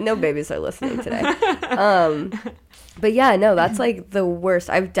 No babies are listening today. But yeah, no, that's like the worst.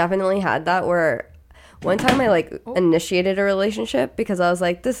 I've definitely had that where one time I like initiated a relationship because I was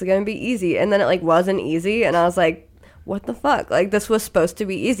like, this is gonna be easy, and then it like wasn't easy, and I was like, what the fuck? Like, this was supposed to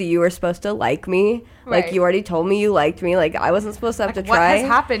be easy. You were supposed to like me. Like, Right. you already told me you liked me. Like, I wasn't supposed to have Like, to what try. has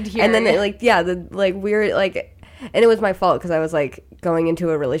happened here? And then it, like, yeah, the like weird like, and it was my fault because I was like going into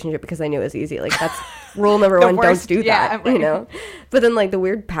a relationship because I knew it was easy. Like, that's rule number The one. worst, Don't do yeah, that. right. You know. But then like the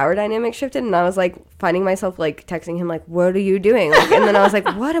weird power dynamic shifted, and I was like finding myself like texting him like, "What are you doing?" Like, and then I was like,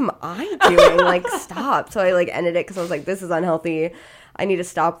 "What am I doing?" Like, stop. So I like ended it because I was like, "This is unhealthy. I need to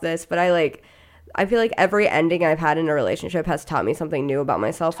stop this." But I feel like every ending I've had in a relationship has taught me something new about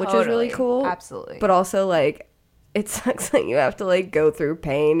myself, which is really Totally. cool. Absolutely. But also like, it sucks that you have to like go through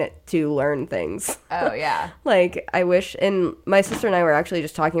pain to learn things. Oh, yeah. Like, I wish, and my sister and I were actually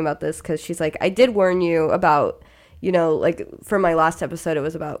just talking about this because she's like, I did warn you about, you know, like for my last episode, it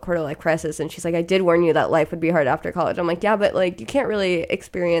was about quarter life crisis, and she's like, I did warn you that life would be hard after college. I'm like, yeah, but like you can't really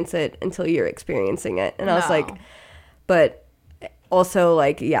experience it until you're experiencing it. And I was No. like, but also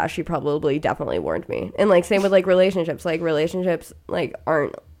like, yeah, she probably definitely warned me. And like same with like relationships like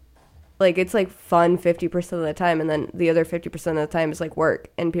aren't like, it's like fun 50% of the time, and then the other 50% of the time is like work,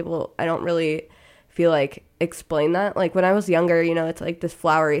 and people, I don't really feel like explain that. Like when I was younger, you know, it's like this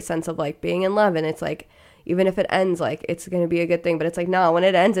flowery sense of like being in love, and it's like even if it ends, like it's gonna be a good thing, but it's like, no, when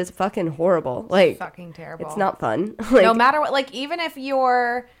it ends, it's fucking horrible. Like, Fucking terrible. it's not fun. Like, No matter what, like, even if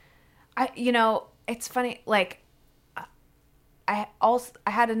you're, you know, it's funny, like, I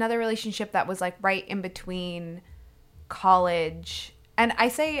had another relationship that was like right in between college, and I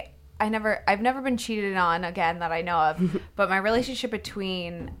say I've never been cheated on, again, that I know of, but my relationship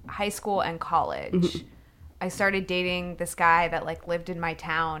between high school and college, I started dating this guy that like lived in my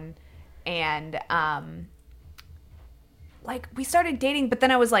town, and like we started dating, but then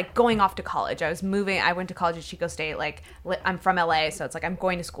I was like going off to college. I went to college at Chico State. Like, I'm from LA, so it's like I'm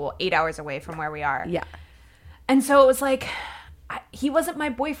going to school 8 hours away from where we are. yeah. And so it was like, he wasn't my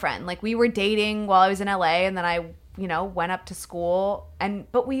boyfriend. Like, we were dating while I was in LA, and then I, you know, went up to school,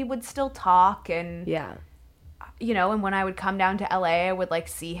 but we would still talk, and, Yeah. you know, and when I would come down to LA, I would like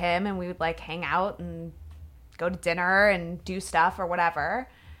see him, and we would like hang out and go to dinner and do stuff or whatever.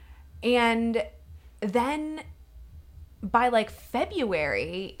 And then by like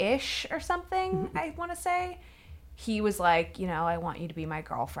February-ish or something, I want to say, he was like, you know, I want you to be my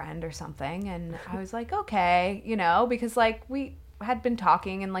girlfriend or something. And I was like, okay, you know, because like we had been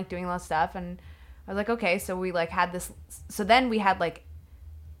talking and like doing a lot of stuff. And I was like, okay, so we like had this. So then we had like,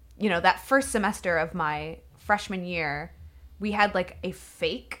 you know, that first semester of my freshman year, we had like a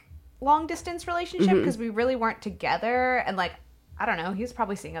fake long distance relationship because we really weren't together. And like, I don't know, he was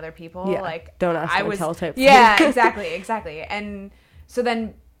probably seeing other people. Yeah. Like, Don't ask, don't tell type thing. Yeah, exactly. And so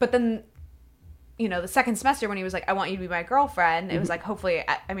then, but then, you know, the second semester when he was like, I want you to be my girlfriend, it was like, hopefully,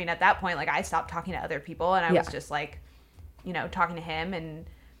 I mean, at that point, like, I stopped talking to other people, and I was just like, you know, talking to him. And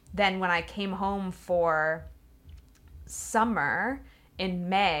then when I came home for summer in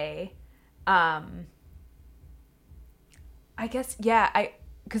May, I guess,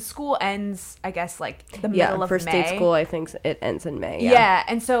 because school ends, I guess, like the middle of For May. state school, I think it ends in May. Yeah,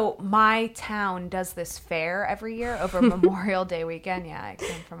 and so my town does this fair every year over Memorial Day weekend. Yeah, I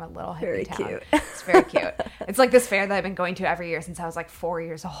came from a little hippie Very town. cute. It's very cute. It's like this fair that I've been going to every year since I was like 4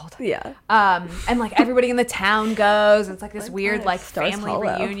 years old. Yeah. And like everybody in the town goes, and it's like this weird like Stars family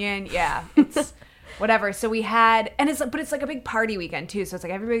Hollow. reunion. Yeah, it's whatever. So we had, and it's like a big party weekend too. So it's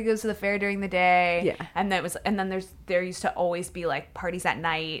like everybody goes to the fair during the day. Yeah. And then there used to always be like parties at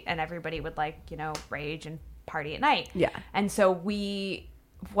night, and everybody would like, you know, rage and party at night. Yeah. And so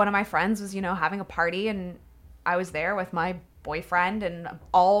one of my friends was, you know, having a party, and I was there with my boyfriend and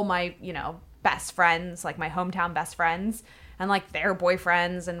all my, you know, best friends, like my hometown best friends, and like their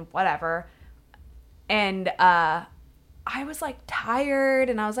boyfriends and whatever. And I was like tired,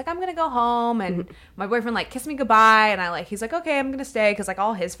 and I was like, I'm gonna go home, and my boyfriend like kissed me goodbye, and he's like, okay, I'm gonna stay, because like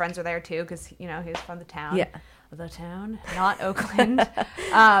all his friends are there too, because, you know, he was from the town. Yeah. The town, not Oakland.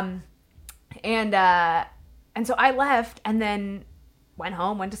 And so I left, and then went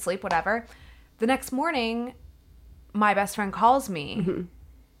home, went to sleep, whatever. The next morning, my best friend calls me,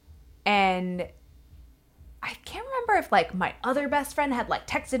 and I can't remember if like my other best friend had like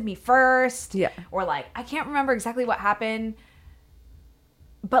texted me first, or like I can't remember exactly what happened,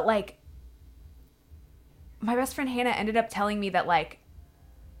 but like my best friend Hannah ended up telling me that like,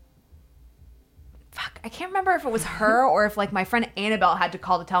 I can't remember if it was her or if like my friend Annabelle had to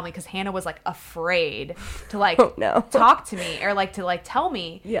call to tell me, because Hannah was like afraid to like talk to me or like to like tell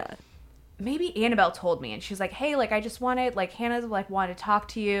me. Yeah. Maybe Annabelle told me, and she's like, hey, like I just wanted, like Hannah like wanted to talk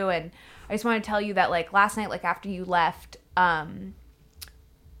to you, and I just want to tell you that like last night, like after you left,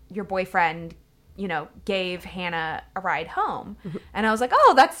 your boyfriend, you know, gave Hannah a ride home. And I was like,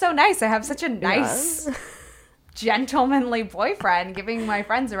 oh, that's so nice. I have such a nice gentlemanly boyfriend giving my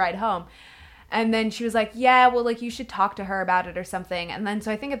friends a ride home. And then she was like, yeah, well, like you should talk to her about it or something. And then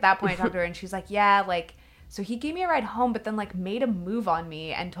so I think at that point I talked to her, and she's like, yeah, like, so he gave me a ride home, but then like made a move on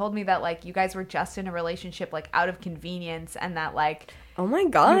me and told me that like you guys were just in a relationship like out of convenience, and that like, oh my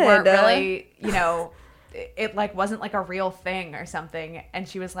God, you weren't really, you know, it like wasn't like a real thing or something. And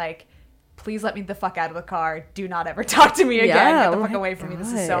she was like, please let me the fuck out of the car. Do not ever talk to me again. Get the fuck away from me.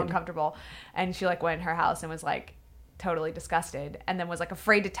 This is so uncomfortable. And she like went in her house and was like totally disgusted, and then was like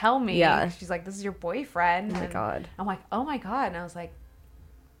afraid to tell me. Yeah. She's like, this is your boyfriend. Oh my God. I'm like, oh my God. And I was like,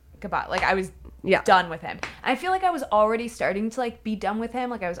 goodbye. Like I was Yeah. done with him. I feel like I was already starting to like be done with him.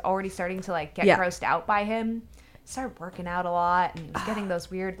 Like I was already starting to like get grossed out by him. Started working out a lot, and he was getting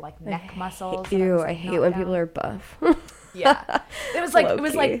those weird like neck muscles. Ew, I hate when people are buff. Yeah. It was like Low it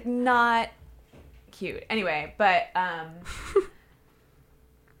was key. like not cute. Anyway, but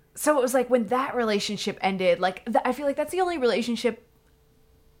so it was like when that relationship ended, like I feel like that's the only relationship,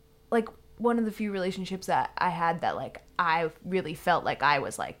 like one of the few relationships that I had that like I really felt like I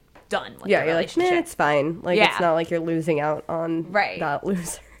was like done with the You're like, relationship. man, it's fine. Like it's not like you're losing out on that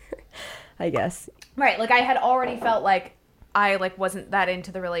loser, I guess. Right. Like I had already felt like I like wasn't that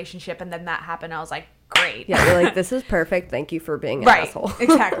into the relationship, and then that happened. I was like, great. Yeah, you're like, this is perfect. Thank you for being an asshole.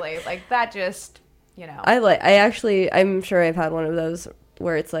 Exactly. Like that just, you know. I'm sure I've had one of those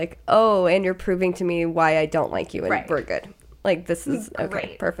where it's like, oh, and you're proving to me why I don't like you, and we're good. Like this is okay,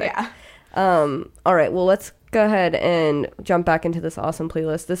 great. perfect. Yeah. All right, well, let's go ahead and jump back into this awesome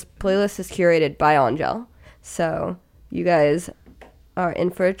playlist. This playlist is curated by Angel, so you guys are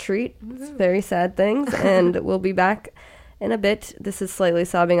in for a treat. It's very sad things, and we'll be back in a bit. This is Slightly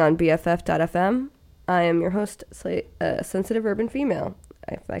Sobbing on BFF.fm. I am your host, Sensitive Urban Female,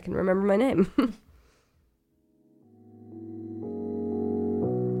 if I can remember my name.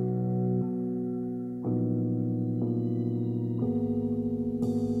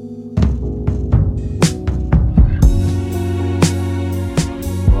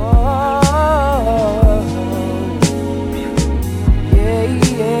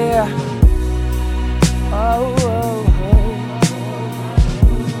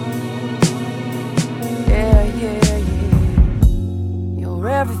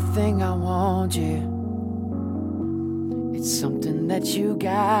 Everything I want, yeah. It's something that you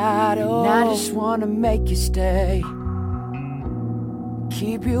got, and I just wanna make you stay.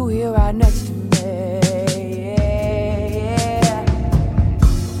 Keep you here right next to me, yeah.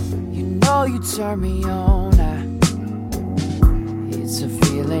 You know you turn me on, it's a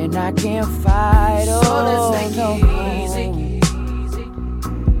feeling I can't fight, so let's take it easy.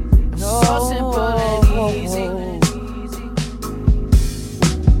 So simple and easy.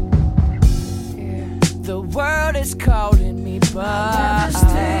 The world is calling me, but I'll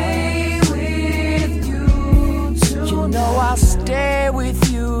stay with you tonight. You know I'll stay with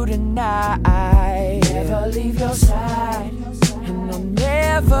you tonight. Never leave your side, and I'll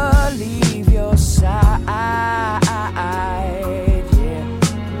never leave your side. Yeah.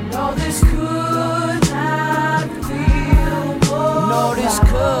 No, this could not feel more. No, this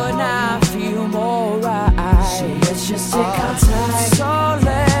could not feel more right. So let's just take our time. So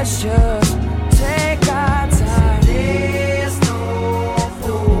let's just take our time. There's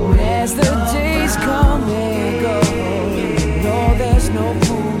no as the days go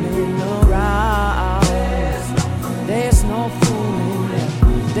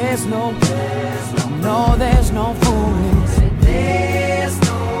there's no fooling. There's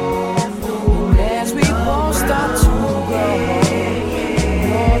no fooling. As we both start to grow,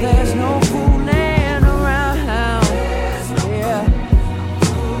 no, there's no fooling around. Yeah,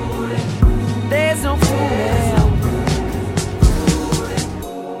 there's no fooling.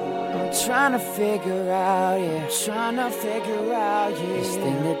 I'm trying to figure out, this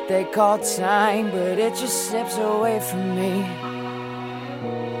thing that they call time, but it just slips away from me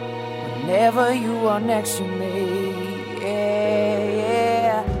whenever you are next to me.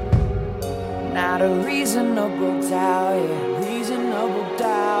 Yeah. Not a reasonable doubt,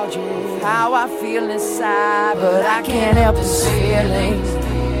 how I feel inside, but I can't help this feeling.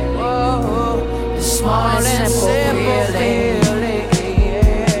 Whoa, the small and simple feeling.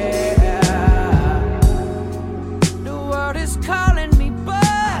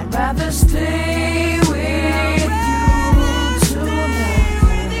 Stay with you tonight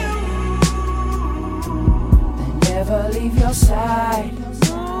and never leave your side.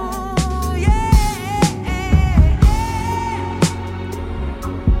 Ooh, yeah.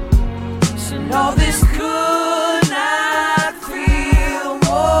 So no, this could not feel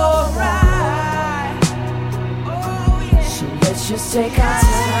more right. Oh, yeah. So let's just take our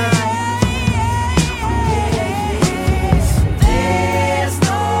time.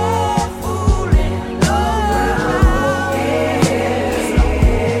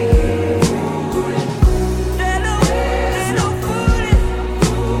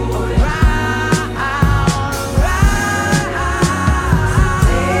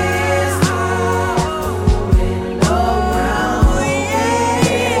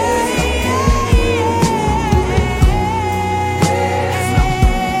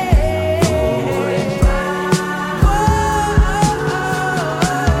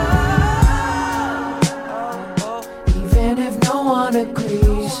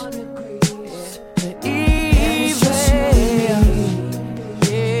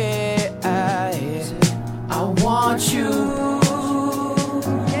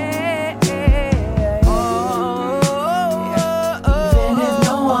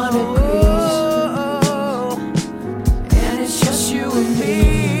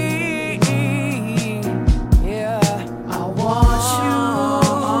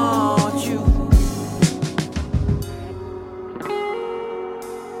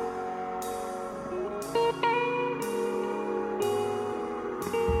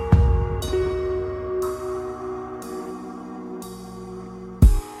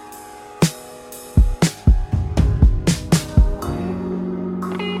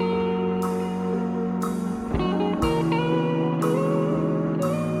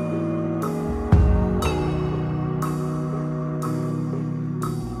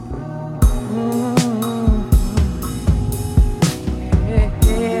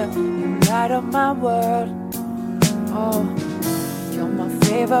 My world, oh, you're my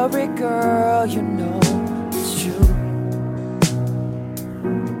favorite girl, you know it's true.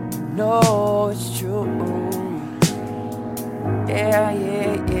 No, it's true. Yeah,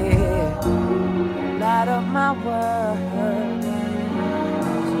 yeah, yeah. Light of my world, you're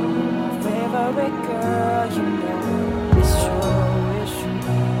my favorite girl, you know it's true, it's true.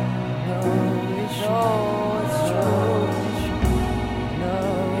 No, it's true, it's true.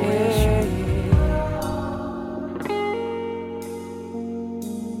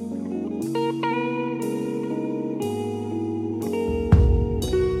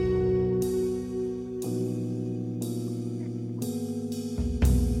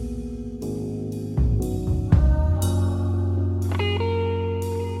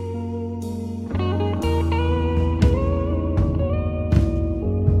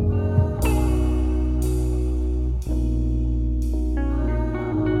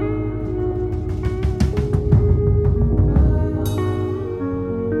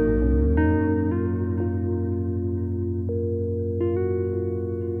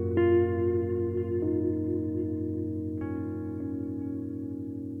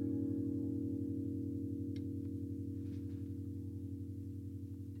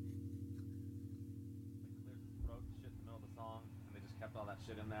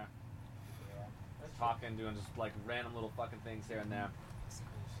 Shit in there. Just talking, doing just like random little fucking things here and there.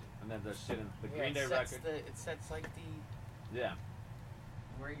 And then the shit in the Green Day record. It sets like the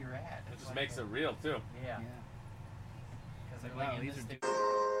where you're at. It just makes it real too. Yeah. Because like these are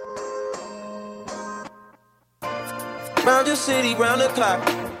round your city, round the clock.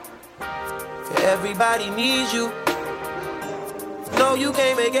 Everybody needs you. No, you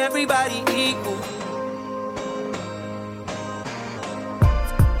can't make everybody equal.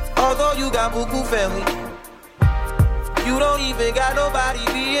 Although you got buku family, You don't even got nobody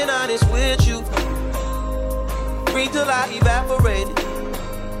being honest with you. Breathe till I evaporated.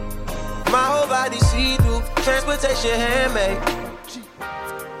 My whole body see-through, transportation handmade.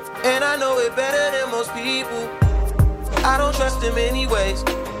 And I know it better than most people. I don't trust them anyways.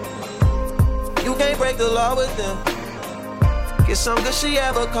 You can't break the law with them. Get some good shit,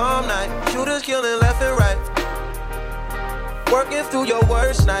 have a calm night. Shooters killing left and right. Working through your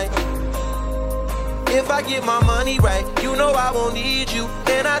worst night. If I get my money right, you know I won't need you.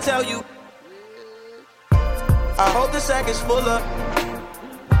 And I tell you, I hope the sack is full up.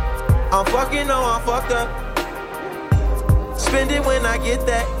 I'm fucking, no, I'm fucked up. Spend it when I get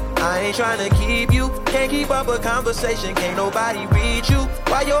that. I ain't tryna keep you. Can't keep up a conversation. Can't nobody read you.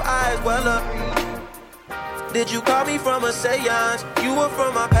 Why your eyes well up? Did you call me from a seance? You were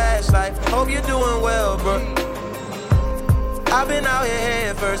from my past life. Hope you're doing well, bro. I've been out here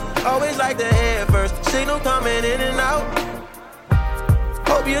head first. Always like the head first. Signal coming in and out.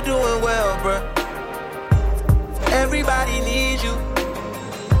 Hope you're doing well, bro. Everybody needs you.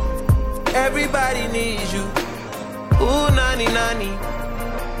 Everybody needs you. Ooh, nani nani.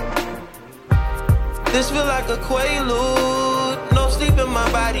 This feel like a quaalude. No sleep in my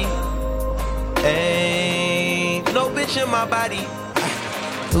body. Ain't no bitch in my body.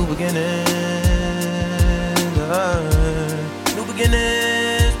 New beginnings. New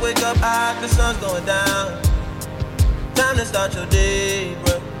beginnings. Wake up high, the sun's going down. Time to start your day,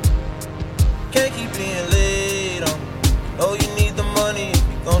 bro. Can't keep being late on. Oh, you need the money if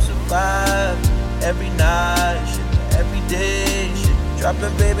you gon' survive. Every night, shit, every day, shit.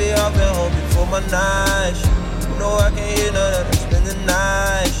 Dropping baby off at home before my night, shit. You know I can't hear none of them spend the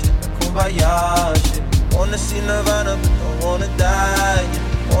night, shit. Kumbaya, shit. Wanna see Nirvana, but don't wanna die,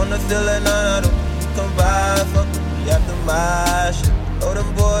 yeah. Wanna feel like none of them you come by. Fuck with me after my shit. Oh, them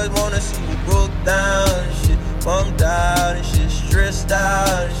boys wanna see you broke down and shit. Bummed out and shit, stressed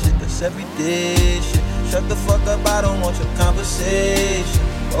out and shit. That's everyday shit. Shut the fuck up, I don't want your conversation.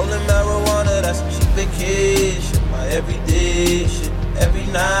 Rolling marijuana, that's a cheap vacation. My everyday shit, every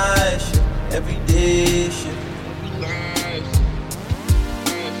night shit, everyday shit.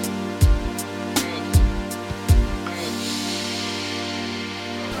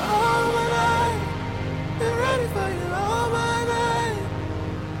 All my night, been ready for you all my night.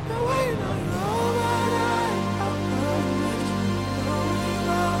 Been waiting on you all my night. I'm gonna miss you,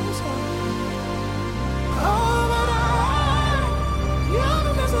 all my night. Yeah,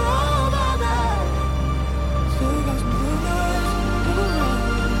 I'm missing all my night. Still got some good nights, good nights.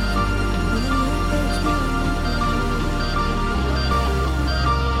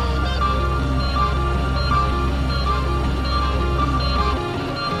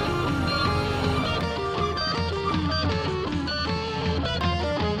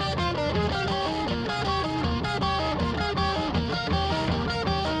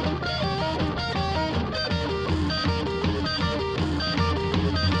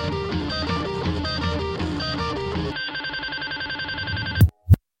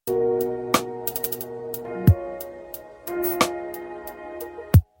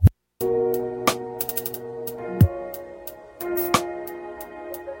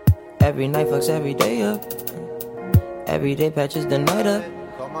 Every night fucks every day up. Every day patches the night up.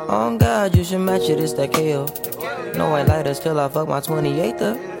 On God, you should match it, it's that KO. No white lighters till I fuck my 28th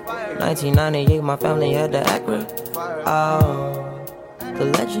up. 1998, my family had the Acura. Oh, the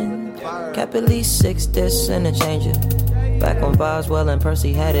legend. Kept at least 6 discs and a changer. Back when Boswell and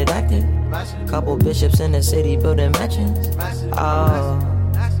Percy had it active. Couple bishops in the city building mansions. Oh,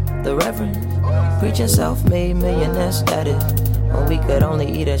 the Reverend. Preaching self-made millionaire status. When we could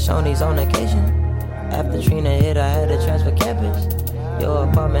only eat at Shoney's on occasion. After Trina hit, I had to transfer campus. Your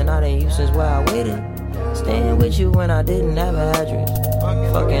apartment I didn't use since where I waited. Staying with you when I didn't have an address.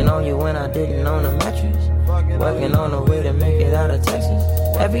 Fucking on you when I didn't own a mattress. Working on a way to make it out of Texas.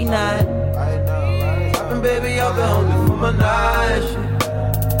 Every night. Dropping baby off at home before my night shit.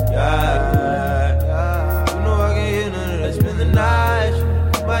 Yeah. You know I can't hear none of that. Spend the night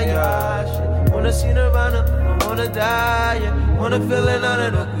shit. My God shit. Wanna see Nirvana, don't wanna die, yeah. Wanna feel like none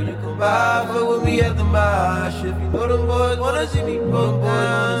of them could you come by. Fuck with me at the mosh. If you know them boys wanna see me bump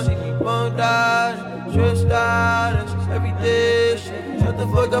down, see me bump down, stressed out, that's just everyday shit. Shut the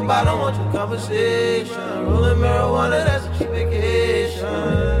fuck up, I don't want your conversation. Rolling marijuana, that's a cheap vacation.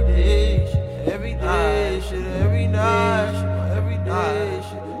 Every day shit, every night shit, every day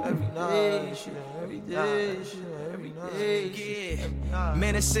shit, every night shit, every day shit, every day shit.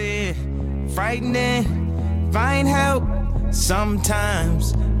 Menacing, frightening, find help.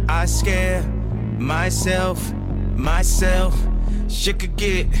 Sometimes I scare myself. Shit could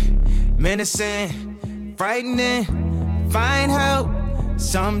get menacing, frightening, find help.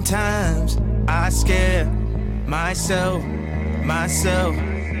 Sometimes I scare myself.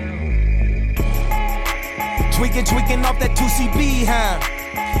 Tweaking off that 2CB, huh?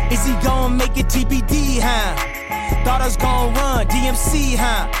 Is he gonna make it TBD, huh? Thought I was gonna run DMC,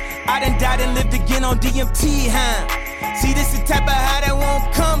 huh? I done died and lived again on DMT, huh? See, this the type of high that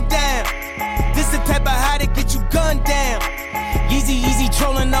won't come down. This the type of high that get you gunned down. Easy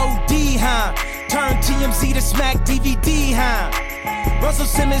trolling OD, huh? Turn TMZ to smack DVD, huh? Russell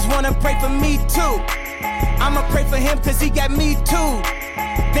Simmons wanna pray for me too. I'ma pray for him cause he got me too.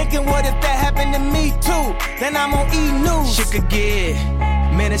 Thinking what if that happened to me too? Then I'm on E-News. Shit could get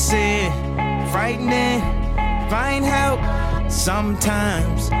menacing, frightening, find help.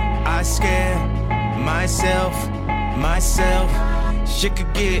 Sometimes I scare myself. Shit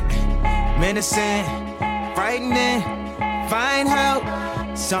could get menacing, frightening, find help.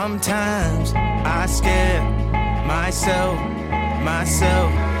 Sometimes I scare myself.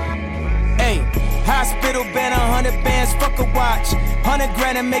 Hey, hospital band, 100 bands, fuck a watch. 100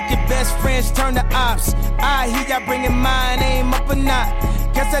 grand and make your best friends turn to ops. I hear y'all bringing mine, aim up a knot.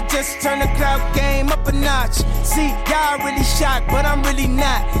 Guess I just turned the cloud game up a notch. See, y'all really shocked, but I'm really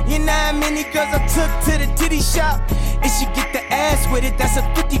not. You know how many girls I took to the titty shop? If she get the ass with it, that's a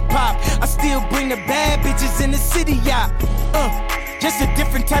 50 pop. I still bring the bad bitches in the city, y'all. Just a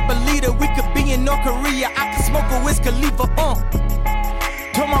different type of leader. We could be in North Korea. I could smoke a Wiz Khalifa,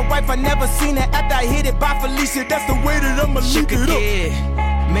 Told my wife I never seen it after I hit it by Felicia. That's the way that I'ma leave it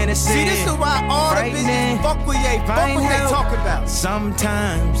up. Menacing, See, this is why all the bitches fuck with ye. Fuck what they talk about.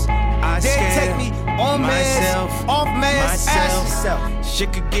 Sometimes I they scare take me on myself, meds, off meds, ask yourself.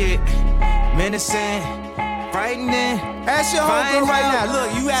 Shit could get menacing, frightening. Ask your homegirl right now.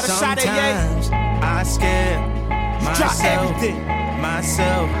 Look, you had a shot at ye. Sometimes I scare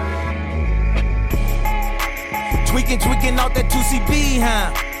myself. Tweaking out that 2CB,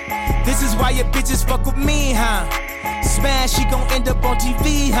 huh? This is why your bitches fuck with me, huh? Smash, she gon' end up on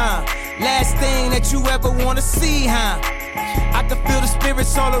TV, huh? Last thing that you ever wanna see, huh? I can feel the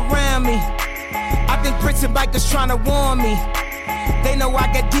spirits all around me. I think Prince and bikers tryna warn me. They know I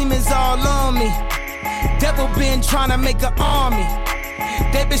got demons all on me. Devil been tryna make an army.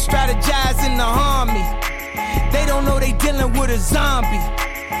 They been strategizing to harm me. They don't know they dealing with a zombie.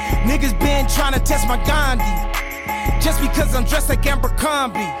 Niggas been tryna test my Gandhi. Just because I'm dressed like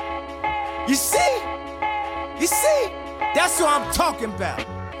Abercrombie. You see? That's what I'm talking about.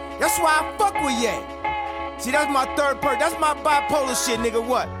 That's why I fuck with ye. See, that's my third part. That's my bipolar shit, nigga.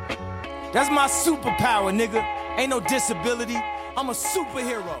 What? That's my superpower, nigga. Ain't no disability. I'm a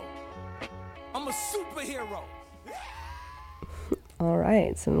superhero. All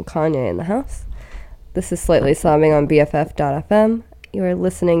right, some Kanye in the house. This is Slightly Sobbing on BFF.fm. You are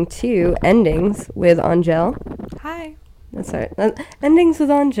listening to Endings with Angel. Hi. That's our Endings with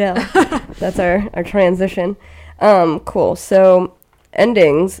Angel. That's our transition. Cool. So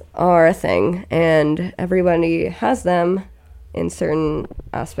endings are a thing, and everybody has them in certain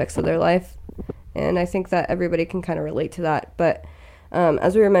aspects of their life. And I think that everybody can kind of relate to that. But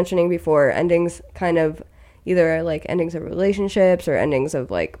as we were mentioning before, endings kind of either are like endings of relationships or endings of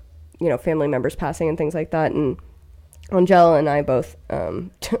like, you know, family members passing and things like that. And Angel and I both,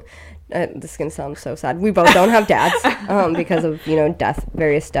 this is going to sound so sad. We both don't have dads because of, you know,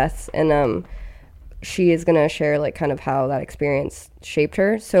 various deaths. And she is going to share like kind of how that experience shaped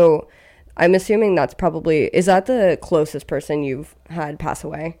her. So I'm assuming that's probably, is that the closest person you've had pass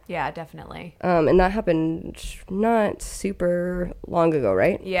away? Yeah, definitely. And that happened not super long ago,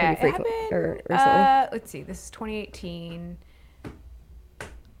 right? Yeah, Pretty it happened, or recently? let's see, this is 2018.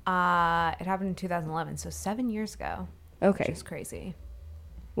 It happened in 2011, so 7 years ago. Okay. Which is crazy.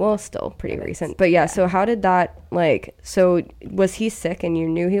 Well, still pretty recent. But yeah, so how did that, like, so was he sick and you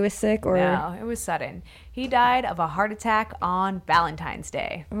knew he was sick, or? No, it was sudden. He died of a heart attack on Valentine's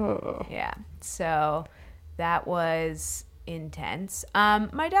Day. Oh. Yeah, so that was intense.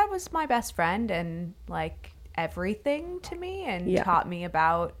 My dad was my best friend and, like, everything to me and taught me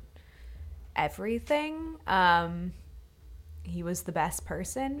about everything. He was the best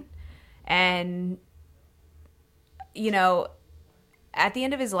person. And, you know, at the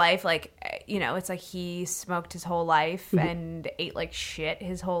end of his life, like, you know, it's like he smoked his whole life and ate like shit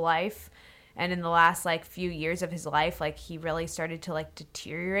his whole life. And in the last like few years of his life, like he really started to like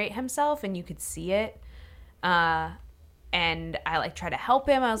deteriorate himself and you could see it. And I like try to help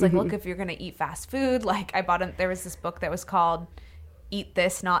him. I was like, look, if you're going to eat fast food, like I bought him, there was this book that was called Eat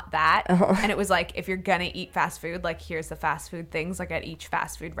This, Not That. And it was like, if you're going to eat fast food, like here's the fast food things like at each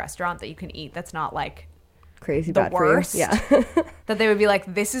fast food restaurant that you can eat. That's not like crazy the bad worst. for you. Yeah. That they would be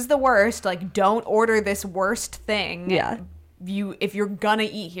like, this is the worst. Like, don't order this worst thing. Yeah. If you're gonna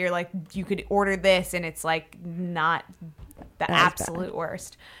eat here, like, you could order this, and it's like not the absolute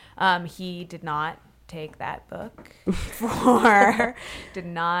worst. He did not take that book did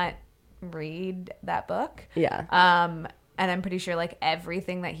not read that book. Yeah. And I'm pretty sure like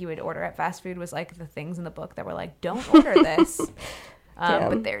everything that he would order at fast food was like the things in the book that were like, don't order this.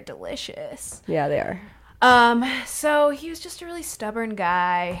 But they're delicious. Yeah, they are. So he was just a really stubborn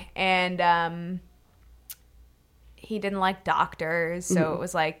guy, and he didn't like doctors, so it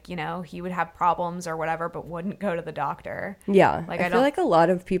was like, you know, he would have problems or whatever, but wouldn't go to the doctor. Yeah. Like, I feel like a lot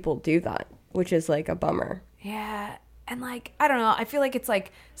of people do that, which is like a bummer. Yeah. And like, I don't know, I feel like it's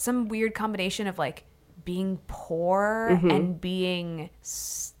like some weird combination of like being poor and being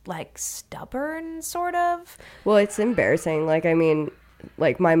like stubborn, sort of. Well, it's embarrassing. Like, I mean,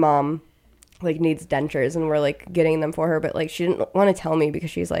 like my mom like needs dentures and we're like getting them for her, but like she didn't want to tell me because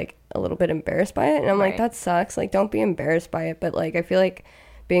she's like a little bit embarrassed by it, and I'm like, that sucks. Like, don't be embarrassed by it. But like, I feel like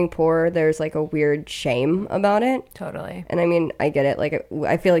being poor, there's like a weird shame about it. Totally. And I mean, I get it. Like,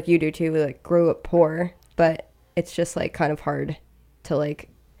 I feel like you do too. We like grew up poor, but it's just like kind of hard to like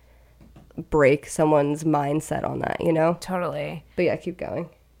break someone's mindset on that, you know? Totally. But yeah, keep going.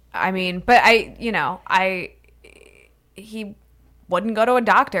 I mean, but he wouldn't go to a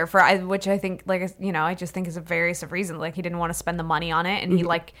doctor which I think, like, you know, I just think is a various of reasons. Like, he didn't want to spend the money on it, and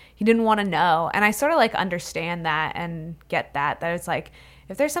he didn't want to know. And I sort of like understand that and get that it's like,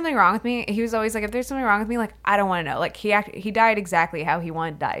 if there's something wrong with me, he was always like, if there's something wrong with me, like, I don't want to know. Like, he died exactly how he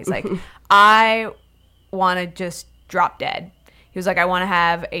wanted to die. He's like, I want to just drop dead. He was like, I want to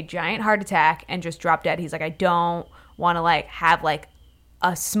have a giant heart attack and just drop dead. He's like, I don't want to like have like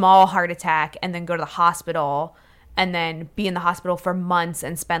a small heart attack and then go to the hospital and then be in the hospital for months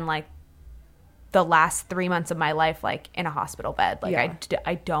and spend like the last 3 months of my life like in a hospital bed. Like,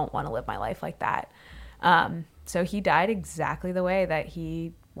 I don't want to live my life like that. So he died exactly the way that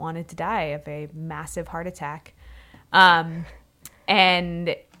he wanted to die, of a massive heart attack.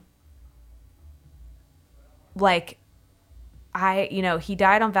 And like, he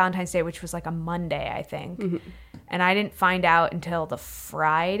died on Valentine's Day, which was like a Monday, I think. And I didn't find out until the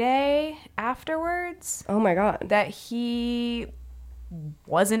Friday afterwards. Oh my God. That he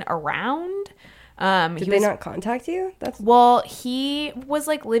wasn't around. Did they not contact you? Well, he was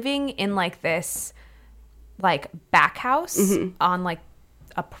like living in like this like back house on like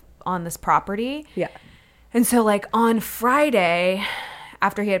on this property. Yeah. And so like on Friday,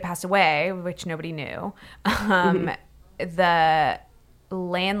 after he had passed away, which nobody knew, the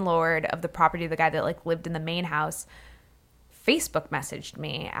landlord of the property, the guy that like lived in the main house, Facebook messaged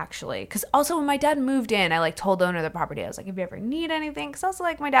me, actually. Because also when my dad moved in, I like told the owner of the property, I was like, if you ever need anything, because also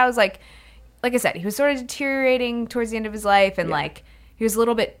like my dad was like I said, he was sort of deteriorating towards the end of his life, and like he was a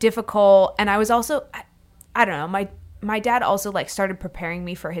little bit difficult. And I was also, I don't know, my dad also like started preparing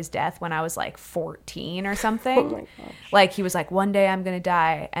me for his death when I was like 14 or something. Oh my gosh. Like, he was like, one day I'm gonna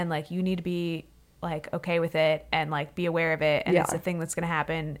die, and like you need to be like okay with it and like be aware of it, and it's a thing that's gonna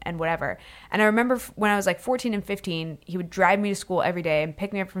happen and whatever. And I remember when I was like 14 and 15, he would drive me to school every day and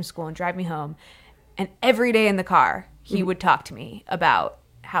pick me up from school and drive me home, and every day in the car he would talk to me about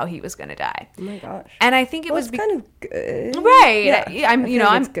how he was gonna die. Oh my gosh. And I think it was kind of good. Right.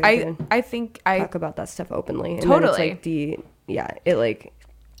 Yeah. I think I talk about that stuff openly. And totally. Then it's it like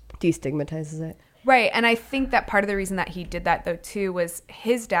destigmatizes it. Right. And I think that part of the reason that he did that though too was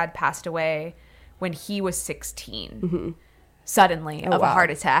his dad passed away when he was 16 suddenly of a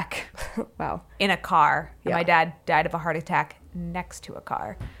heart attack. Wow. In a car. Yeah. My dad died of a heart attack next to a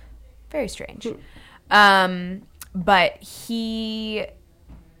car. Very strange. But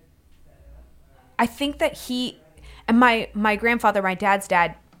I think that and my grandfather, my dad's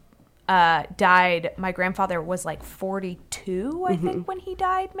dad, died. My grandfather was like 42, I think, when he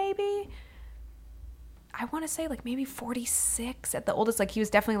died, maybe. I want to say like maybe 46 at the oldest. Like, he was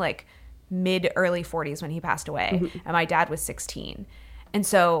definitely like mid-early 40s when he passed away. And my dad was 16. And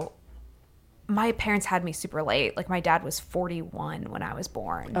so my parents had me super late. Like, my dad was 41 when I was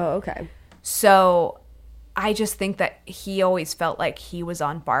born. Oh, okay. So I just think that he always felt like he was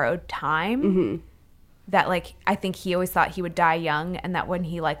on borrowed time. That like, I think he always thought he would die young, and that when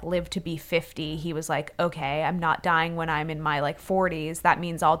he like lived to be 50, he was like, okay, I'm not dying when I'm in my like 40s. That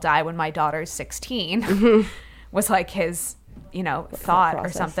means I'll die when my daughter's 16 was like his, thought process, or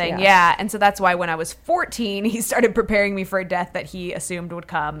something. Yeah. And so that's why when I was 14, he started preparing me for a death that he assumed would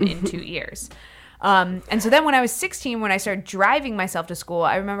come in 2 years. And so then when I was 16, when I started driving myself to school,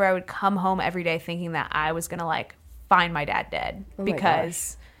 I remember I would come home every day thinking that I was going to like find my dad dead,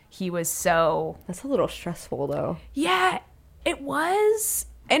 because he was so... That's a little stressful, though. Yeah, it was.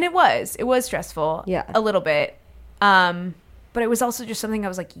 And it was stressful. Yeah. A little bit. But it was also just something I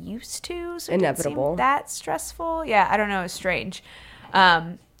was like used to. So it Inevitable. didn't seem that stressful. Yeah, I don't know. It was strange.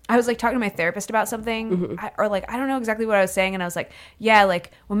 I was like talking to my therapist about something, or like, I don't know exactly what I was saying. And I was like, yeah,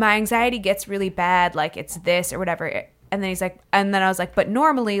 like when my anxiety gets really bad, like it's this or whatever. And then he's like, and then I was like, but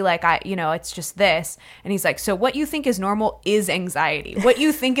normally, like it's just this. And he's like, so what you think is normal is anxiety. What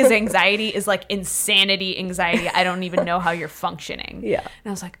you think is anxiety is like insanity anxiety. I don't even know how you're functioning. Yeah. And I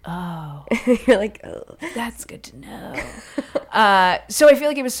was like, oh, You're like, oh. that's good to know. So I feel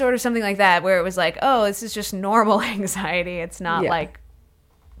like it was sort of something like that, where it was like, oh, this is just normal anxiety. It's not like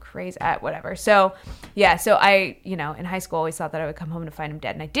crazy, whatever. So yeah, so I, in high school always thought that I would come home to find him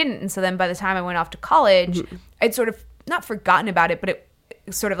dead, and I didn't. And so then by the time I went off to college, I'd sort of not forgotten about it, but it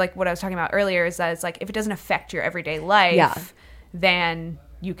sort of like what I was talking about earlier is that it's like, if it doesn't affect your everyday life, then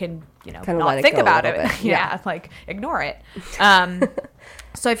you can, not think about it. Yeah, like ignore it.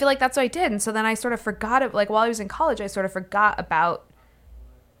 So I feel like that's what I did. And so then I sort of forgot it. Like while I was in college, I sort of forgot about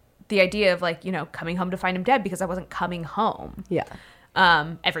the idea of like, coming home to find him dead, because I wasn't coming home. Yeah.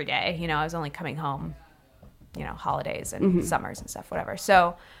 Every day, I was only coming home, holidays and summers and stuff, whatever.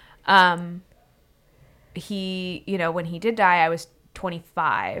 So, he, when he did die, I was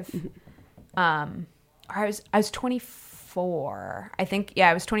 25. Or I was 24, I think. Yeah,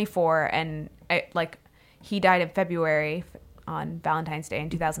 I was 24, and he died in February on Valentine's Day in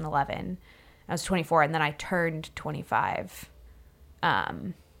 2011. I was 24, and then I turned 25,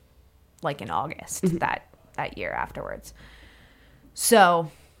 like in August that year afterwards.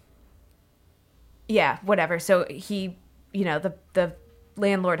 So, yeah, whatever. So he, the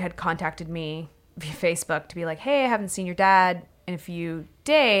landlord had contacted me via Facebook to be like, hey, I haven't seen your dad in a few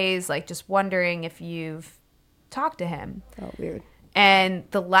days. Like, just wondering if you've talked to him. Oh, weird. And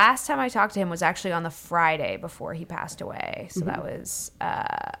the last time I talked to him was actually on the Friday before he passed away. So that was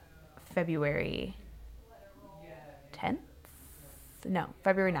February 10th? No,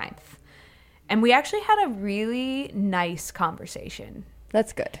 February 9th. And we actually had a really nice conversation.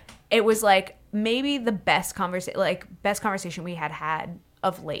 That's good. It was like maybe the best conversation we had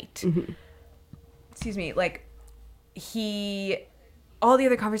of late. Excuse me. Like all the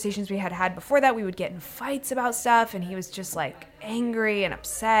other conversations we had before that, we would get in fights about stuff, and he was just like angry and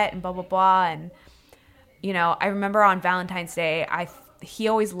upset and blah, blah, blah. And, I remember on Valentine's Day,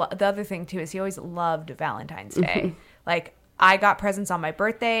 the other thing too is he always loved Valentine's Day. Like, I got presents on my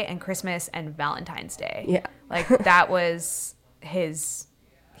birthday and Christmas and Valentine's Day. Yeah. Like, that was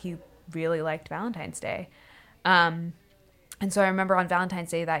he really liked Valentine's Day. And so I remember on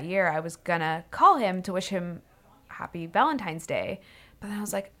Valentine's Day that year, I was gonna call him to wish him happy Valentine's Day. But then I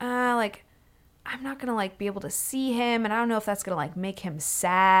was like, I'm not gonna be able to see him, and I don't know if that's gonna make him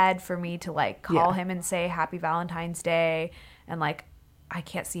sad for me to call him and say happy Valentine's Day, and I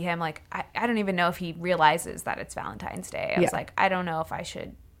can't see him. Like, I don't even know if he realizes that it's Valentine's Day. I was like, I don't know if I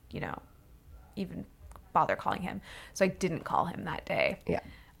should, even bother calling him. So I didn't call him that day. Yeah.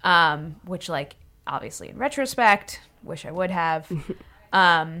 Which, obviously in retrospect, wish I would have.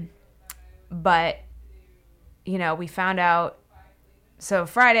 But, we found out. So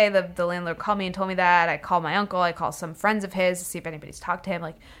Friday, the landlord called me and told me that. I called my uncle. I called some friends of his to see if anybody's talked to him.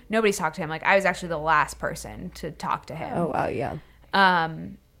 Nobody's talked to him. I was actually the last person to talk to him. Oh, wow, yeah.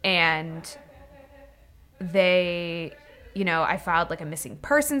 And they, I filed a missing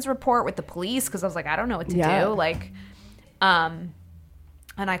persons report with the police, because I was like, I don't know what to do.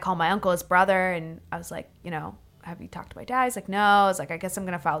 And I called my uncle, his brother, and I was like, have you talked to my dad? He's like, no. I was like, I guess I'm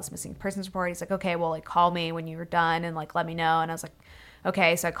going to file this missing persons report. He's like, okay, well, call me when you're done and let me know. And I was like,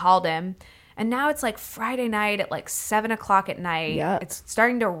 okay. So I called him, and now it's Friday night at 7:00 at night. Yeah. It's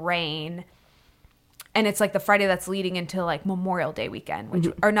starting to rain. And it's the Friday that's leading into Memorial Day weekend, which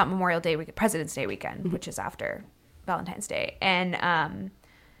or not Memorial Day weekend, President's Day weekend, which is after Valentine's Day. And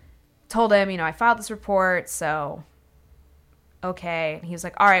told him, I filed this report, so okay. And he was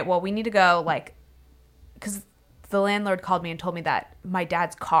like, all right, well, we need to go, because the landlord called me and told me that my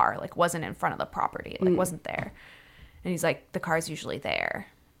dad's car wasn't in front of the property, wasn't there. And he's like, the car's usually there.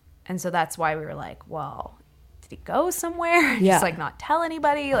 And so that's why we were like, well, did he go somewhere? Yeah. Just not tell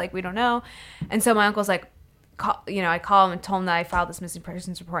anybody, we don't know. And so my uncle's like, I call him and told him that I filed this missing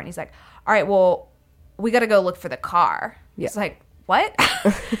persons report, and he's like, all right, well, we got to go look for the car. Yeah. It's like, what?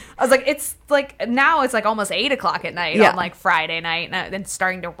 I was like, it's now it's almost 8:00 at night on Friday night, and it's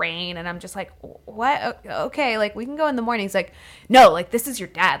starting to rain, and I'm just like, what? Okay, we can go in the morning. He's like, no, this is your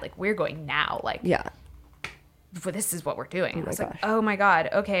dad. We're going now. Yeah. well, this is what we're doing. And I was gosh. like, oh my God.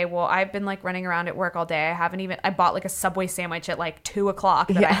 Okay. Well, I've been like running around at work all day. I bought like a Subway sandwich at like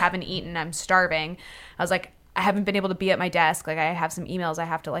 2:00 that I haven't eaten. I'm starving. I was like, I haven't been able to be at my desk. Like I have some emails I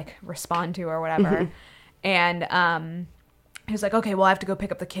have to like respond to or whatever. And, he was like, okay, well, I have to go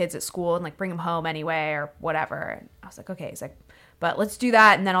pick up the kids at school and like bring them home anyway or whatever. And I was like, okay. He's like, but let's do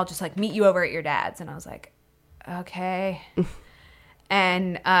that. And then I'll just like meet you over at your dad's. And I was like, okay.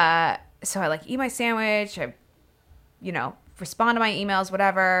 And, so I like eat my sandwich. I, you know, respond to my emails,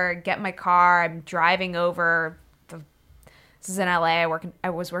 whatever, get in my car. I'm driving over. This is in LA. I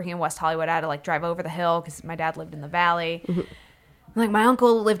was working in West Hollywood. I had to like drive over the hill because my dad lived in the valley. Like my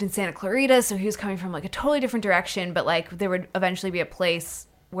uncle lived in Santa Clarita, so he was coming from like a totally different direction. But like there would eventually be a place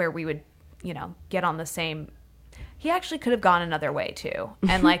where we would, you know, get on the same. He actually could have gone another way too,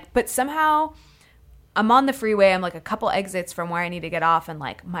 and like, but somehow I'm on the freeway. I'm like a couple exits from where I need to get off, and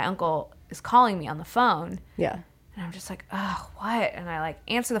like my uncle is calling me on the phone. Yeah. And I'm just like, oh, what? And I like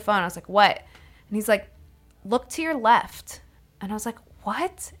answer the phone. I was like, what? And he's like, look to your left. And I was like,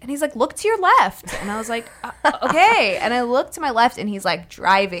 what? And he's like, look to your left. And I was like, okay. And I looked to my left and he's like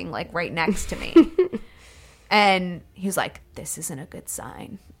driving like right next to me. And he was like, this isn't a good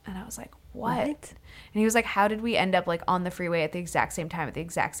sign. And I was like, what? And he was like, how did we end up like on the freeway at the exact same time at the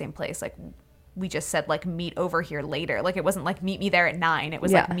exact same place? Like we just said like meet over here later. Like it wasn't like meet me there at 9. It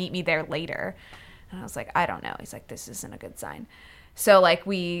was like meet me there later. And I was like, I don't know. He's like, this isn't a good sign. So like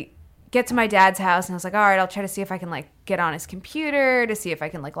we get to my dad's house and I was like, all right, I'll try to see if I can like get on his computer to see if I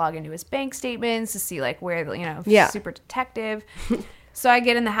can like log into his bank statements to see like where, you know, super detective. So I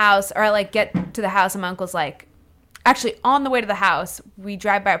get in the house, or I like get to the house and my uncle's like, actually on the way to the house, we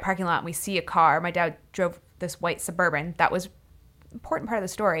drive by a parking lot and we see a car. My dad drove this white Suburban. That was an important part of the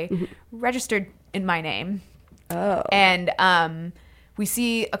story, registered in my name. Oh. And we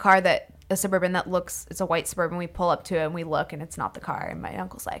see a Suburban that looks, it's a white Suburban. We pull up to it and we look and it's not the car. And my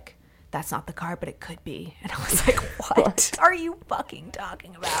uncle's like, that's not the car, but it could be. And I was like, what are you fucking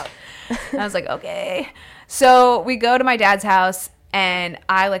talking about? And I was like, okay. So we go to my dad's house and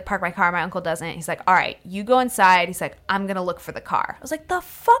I like park my car. My uncle doesn't. He's like, all right, you go inside. He's like, I'm going to look for the car. I was like, the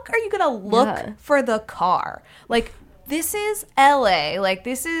fuck are you going to look for the car? Like, this is LA. Like,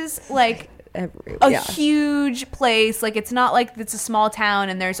 this is like a huge place. Like, it's not like it's a small town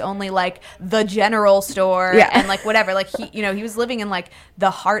and there's only like the general store and like whatever. Like he was living in like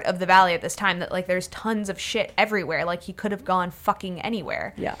the heart of the valley at this time, that like there's tons of shit everywhere. Like he could have gone fucking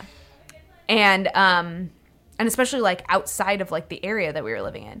anywhere. Yeah. And especially like outside of like the area that we were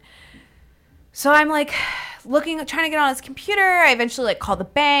living in. So I'm like trying to get on his computer. I eventually like call the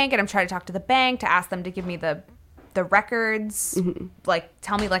bank and I'm trying to talk to the bank to ask them to give me the records, like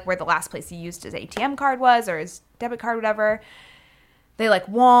tell me like where the last place he used his ATM card was or his debit card, whatever. They like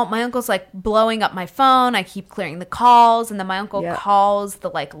won't. My uncle's like blowing up my phone. I keep clearing the calls, and then my uncle calls the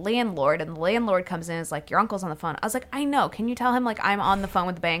like landlord, and the landlord comes in and is like, your uncle's on the phone. I was like, I know. Can you tell him like I'm on the phone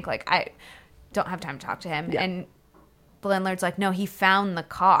with the bank? Like I don't have time to talk to him. And the landlord's like, no, he found the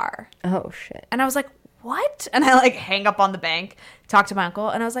car. Oh shit. And I was like, what? And I like hang up on the bank, talk to my uncle,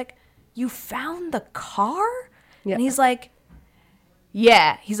 and I was like, you found the car? Yeah. And he's like,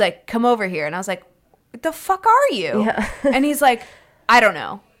 yeah. He's like, come over here. And I was like, what the fuck are you? Yeah. And he's like, I don't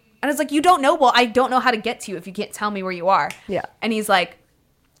know. And I was like, you don't know? Well, I don't know how to get to you if you can't tell me where you are. Yeah. And he's like, I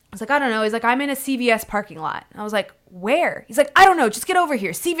was like, I don't know. He's like, I'm in a CVS parking lot. And I was like, where? He's like, I don't know. Just get over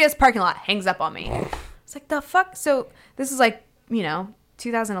here. CVS parking lot. Hangs up on me. I was like, the fuck? So this is like,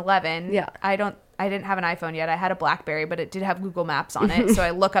 2011. Yeah. I didn't have an iPhone yet. I had a BlackBerry, but it did have Google Maps on it. So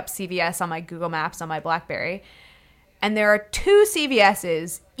I look up CVS on my Google Maps on my BlackBerry. And there are 2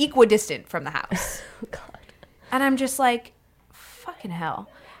 CVS's equidistant from the house. Oh, God. And I'm just like, fucking hell.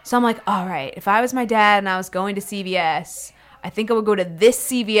 So I'm like, all right, if I was my dad and I was going to CVS, I think I would go to this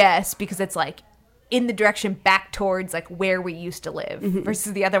CVS because it's like in the direction back towards like where we used to live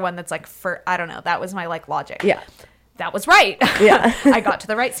versus the other one that's like I don't know. That was my like logic. Yeah. That was right. Yeah. I got to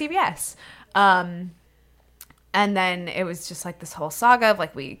the right CVS. And then it was just like this whole saga of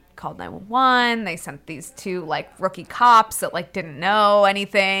like we called 911. They sent these 2 like rookie cops that like didn't know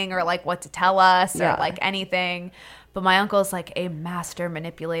anything or like what to tell us or like anything. But my uncle's like a master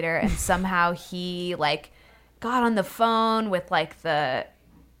manipulator, and somehow he like got on the phone with like got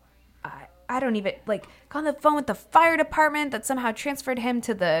on the phone with the fire department that somehow transferred him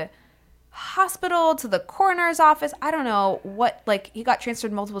to the hospital, to the coroner's office. I don't know what, like he got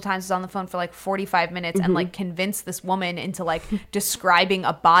transferred multiple times, was on the phone for like 45 minutes and like convinced this woman into like describing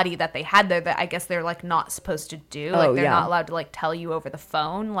a body that they had there that I guess they're like not supposed to do. Like they're not allowed to like tell you over the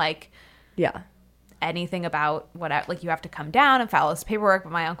phone like anything about what like you have to come down and file this paperwork.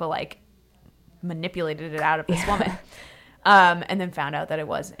 But my uncle like manipulated it out of this woman. And then found out that it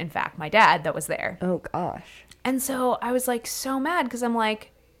was, in fact, my dad that was there. Oh, gosh. And so I was like so mad because I'm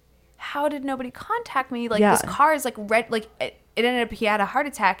like, how did nobody contact me? Like, Yeah. this car is like red. Like, it ended up, he had a heart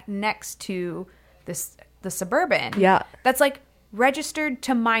attack next to the Suburban. Yeah. That's like registered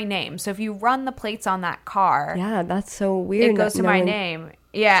to my name. So if you run the plates on that car, Yeah, that's so weird. it goes to not my knowing- name.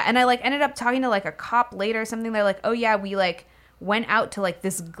 Yeah. And I like ended up talking to like a cop later or something. They're like, oh yeah, we like went out to like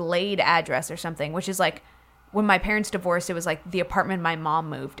this Glade address or something, which is like when my parents divorced, it was like the apartment my mom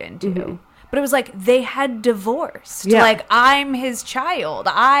moved into. But it was like they had divorced. Yeah. Like, I'm his child.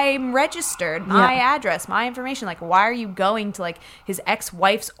 I'm registered. My address, my information. Like, why are you going to like his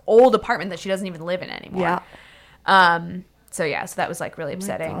ex-wife's old apartment that she doesn't even live in anymore? Yeah. So yeah, so that was like really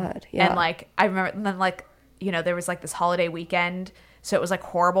upsetting. God, yeah. And like I remember then like, you know, there was like this holiday weekend, so it was like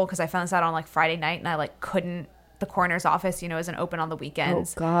horrible because I found this out on like Friday night and I like couldn't. The coroner's office, you know, isn't open on the Oh,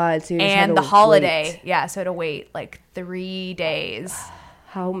 weekends. God. So you just had And to the holiday, wait. yeah, so I had to wait like 3 days.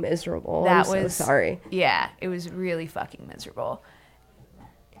 How miserable. That I'm was so sorry. Yeah, it was really fucking miserable.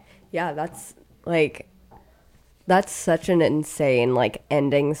 Yeah, that's such an insane like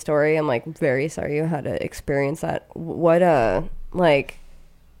ending story. I'm like very sorry you had to experience that. What like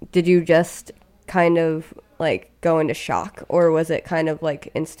did you just kind of like go into shock, or was it kind of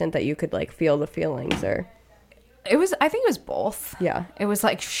like instant that you could like feel the feelings? Or I think it was both. Yeah. It was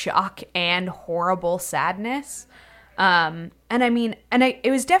like shock and horrible sadness. And I mean,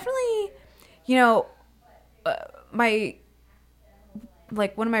 it was definitely, you know, one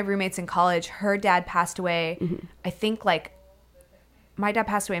of my roommates in college, her dad passed away. I think like my dad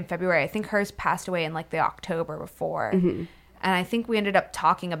passed away in February. I think hers passed away in like the October before. And I think we ended up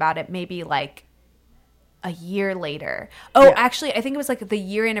talking about it maybe like a year later. Oh, Yeah. actually, I think it was like the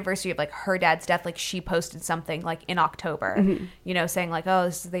year anniversary of like her dad's death. Like she posted something like in October, you know, saying like, oh,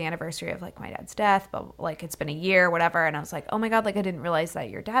 this is the anniversary of like my dad's death, but like it's been a year, whatever. And I was like, oh my God, like I didn't realize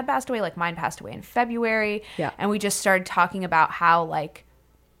that your dad passed away. Like mine passed away in February. Yeah. And we just started talking about how like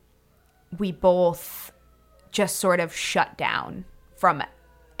we both just sort of shut down from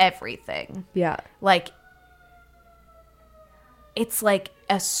everything. yeah. Like it's like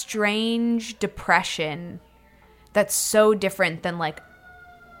a strange depression that's so different than like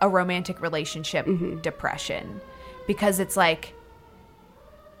a romantic relationship depression, because it's like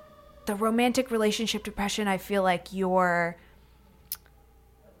the romantic relationship depression, I feel like you're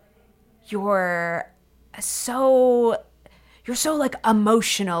so like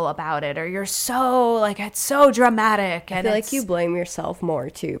emotional about it, or you're so like it's so dramatic, and I feel like you blame yourself more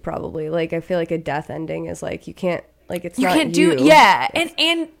too, probably. Like I feel like a death ending is like you can't like it's you not can't you. do yeah,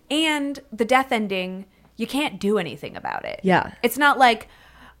 and the death ending, you can't do anything about it. Yeah. It's not like,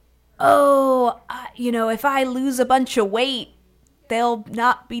 oh, you know, if I lose a bunch of weight, they'll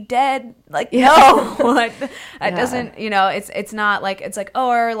not be dead. Like, no, like, it doesn't, you know, it's not like, it's like,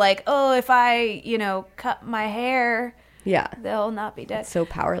 or like, oh, if I, you know, cut my hair, Yeah. they'll not be dead. It's so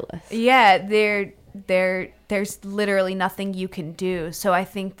powerless. Yeah, there's literally nothing you can do. So I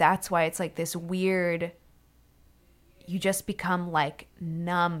think that's why it's like this weird, you just become like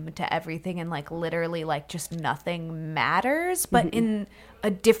numb to everything, and like literally like just nothing matters, but in a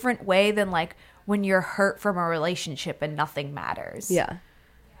different way than like when you're hurt from a relationship and nothing matters. Yeah.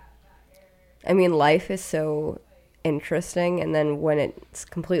 I mean, life is so interesting, and then when it's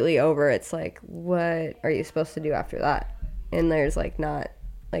completely over, it's like, what are you supposed to do after that? And there's like not,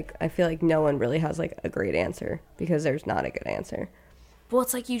 like, I feel like no one really has like a great answer, because there's not a good answer. Well,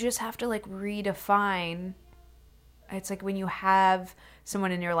 it's like you just have to like redefine. It's like when you have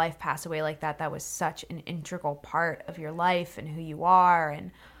someone in your life pass away like that, that was such an integral part of your life and who you are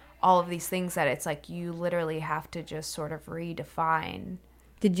and all of these things, that it's like you literally have to just sort of redefine.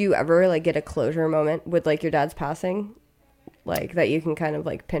 Did you ever like get a closure moment with like your dad's passing, like that you can kind of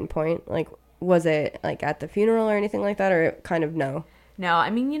like pinpoint? Like, was it like at the funeral or anything like that, or kind of no? No, I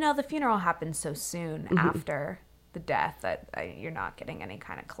mean, you know, the funeral happened so soon after the death that you're not getting any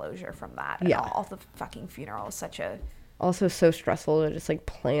kind of closure from that at all. The fucking funeral is such a... Also so stressful to just like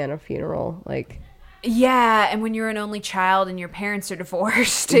plan a funeral, like... Yeah, and when you're an only child and your parents are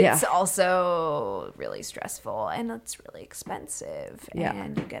divorced, it's also really stressful, and it's really expensive,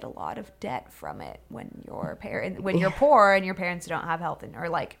 and you get a lot of debt from it when you're poor and your parents don't have health or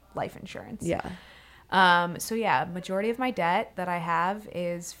like life insurance. Yeah. So yeah, majority of my debt that I have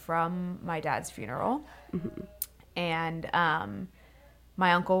is from my dad's funeral. And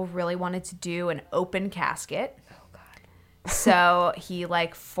my uncle really wanted to do an open casket. So he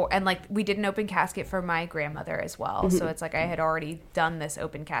we did an open casket for my grandmother as well. So it's like I had already done this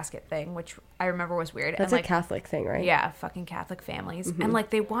open casket thing, which I remember was weird. That's and, a Catholic thing, right? Yeah, fucking Catholic families. And like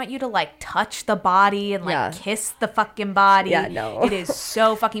they want you to like touch the body and like kiss the fucking body. Yeah, no. It is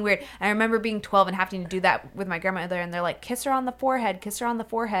so fucking weird. And I remember being 12 and having to do that with my grandmother, and they're like, kiss her on the forehead, kiss her on the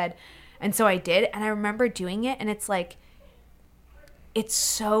forehead. And so I did, and I remember doing it, and it's like, it's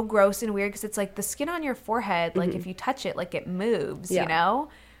so gross and weird because it's like the skin on your forehead, like if you touch it, like it moves, you know?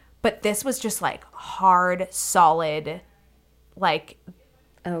 But this was just like hard, solid, like,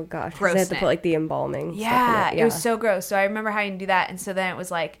 oh gosh, because they had to put like the embalming. Yeah, stuff in it. it was so gross. So I remember having to do that, and so then it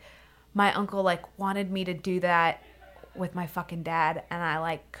was like my uncle like wanted me to do that with my fucking dad, and I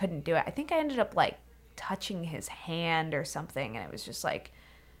like couldn't do it. I think I ended up like touching his hand or something, and it was just like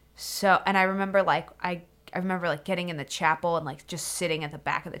so. And I remember like I remember like getting in the chapel and like just sitting at the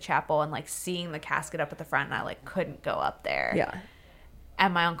back of the chapel and like seeing the casket up at the front, and I like couldn't go up there. Yeah.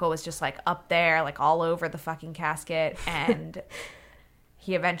 And my uncle was just like up there, like all over the fucking casket, and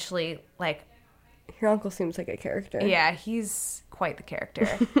he eventually like. Your uncle seems like a character. Yeah, he's quite the character.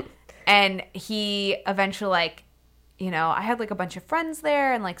 And he eventually like, you know, I had like a bunch of friends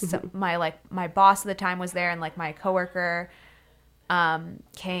there, and like my boss at the time was there, and like my coworker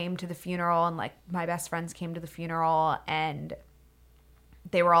came to the funeral, and like my best friends came to the funeral, and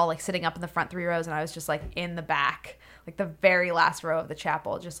they were all like sitting up in the front 3 rows, and I was just like in the back, like the very last row of the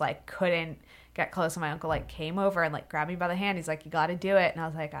chapel, just like couldn't get close. And my uncle like came over and like grabbed me by the hand. He's like, you got to do it. And I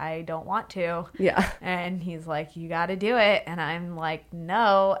was like, I don't want to. Yeah. And he's like, you got to do it. And I'm like,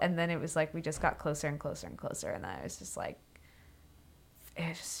 no. And then it was like, we just got closer and closer and closer. And I was just like,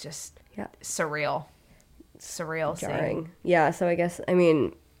 it's just surreal Jarring. seeing. Yeah. So I guess, I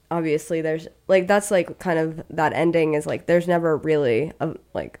mean, obviously there's like, that's like kind of that ending is like, there's never really a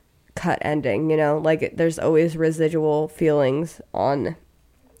like cut ending, you know, like there's always residual feelings on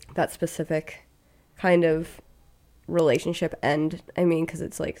that specific kind of relationship end. I mean, because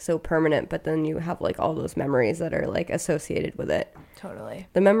it's like so permanent, but then you have like all those memories that are like associated with it. Totally.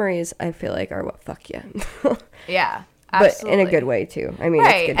 The memories I feel like are what fuck you. Yeah. But Absolutely. in a good way too. I mean,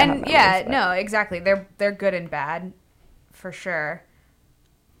 right. it's good to have And memories, but- no, exactly. They're good and bad for sure.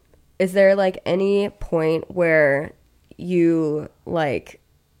 Is there like any point where you like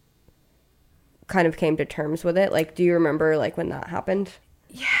kind of came to terms with it? Like, do you remember like when that happened?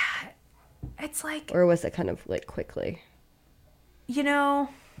 Yeah. It's like, Or was it kind of like quickly? you know,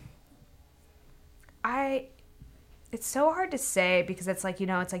 it's so hard to say because it's like, you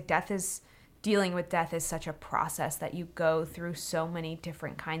know, it's like dealing with death is such a process that you go through so many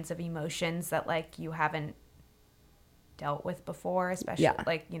different kinds of emotions that like you haven't dealt with before, especially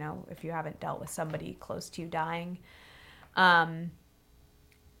like, you know, if you haven't dealt with somebody close to you dying. And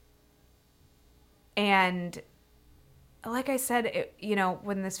like I said, you know,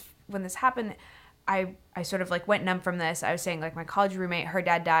 when this happened, I sort of like went numb from this. I was saying like my college roommate, her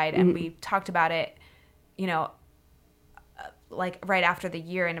dad died, and we talked about it, you know, like right after the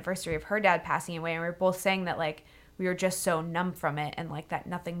year anniversary of her dad passing away, and we were both saying that like we were just so numb from it, and like that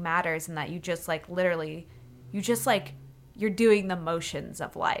nothing matters, and that you just like literally, you just like you're doing the motions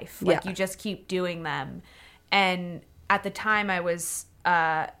of life, like you just keep doing them. And at the time, I was,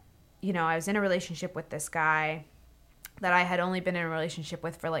 you know, I was in a relationship with this guy that I had only been in a relationship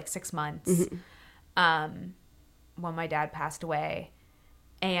with for like 6 months when my dad passed away.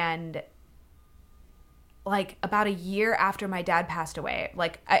 And like about a year after my dad passed away,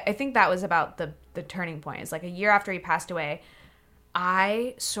 like I think that was about the turning point. It's like a year after he passed away,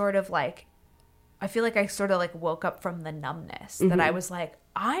 I sort of like, I feel like I sort of like woke up from the numbness that I was like,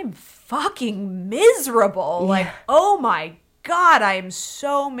 I'm fucking miserable. Like, oh my God, I am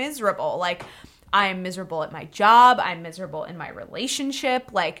so miserable. Like, I am miserable at my job. I'm miserable in my relationship.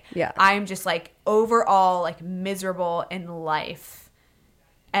 Like, I'm just like overall like miserable in life.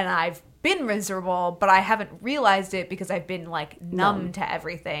 And I've been miserable, but I haven't realized it because I've been like numb to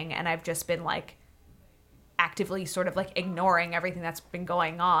everything. And I've just been like actively sort of like ignoring everything that's been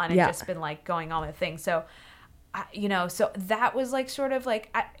going on and just been like going on with things. So, you know, so that was like sort of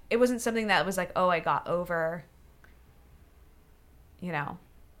like, it wasn't something that was like, oh, I got over, you know,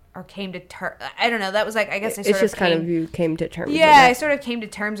 or came to terms. I don't know. That was like, I guess I sort it's just of kind of you came to terms with it. I sort of came to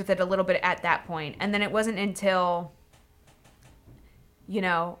terms with it a little bit at that point. And then it wasn't until, you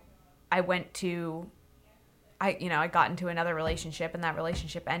know, I got into another relationship, and that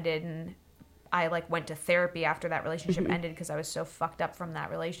relationship ended, and I like went to therapy after that relationship ended because I was so fucked up from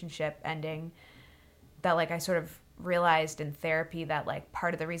that relationship ending that like I sort of realized in therapy that like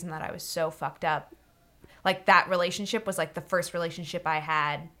part of the reason that I was so fucked up, like that relationship was like the first relationship I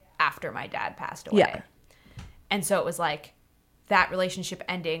had after my dad passed away. Yeah. And so it was like that relationship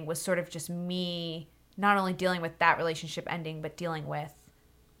ending was sort of just me not only dealing with that relationship ending, but dealing with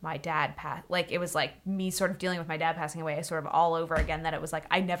my dad passed. Like, it was like me sort of dealing with my dad passing away sort of all over again, that it was like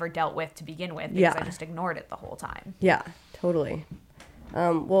I never dealt with to begin with because I just ignored it the whole time. Yeah, totally.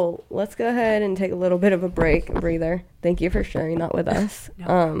 Well, let's go ahead and take a little bit of a breather. Thank you for sharing that with us.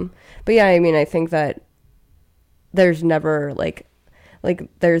 But yeah, I mean, I think that there's never like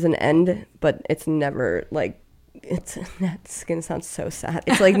there's an end, but it's never like, that's gonna sound so sad.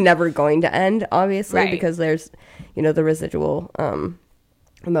 It's like never going to end, obviously, because there's, you know, the residual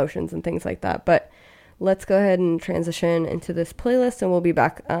emotions and things like that. But let's go ahead and transition into this playlist, and we'll be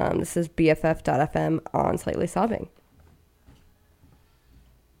back. This is BFF.FM on Slightly Sobbing.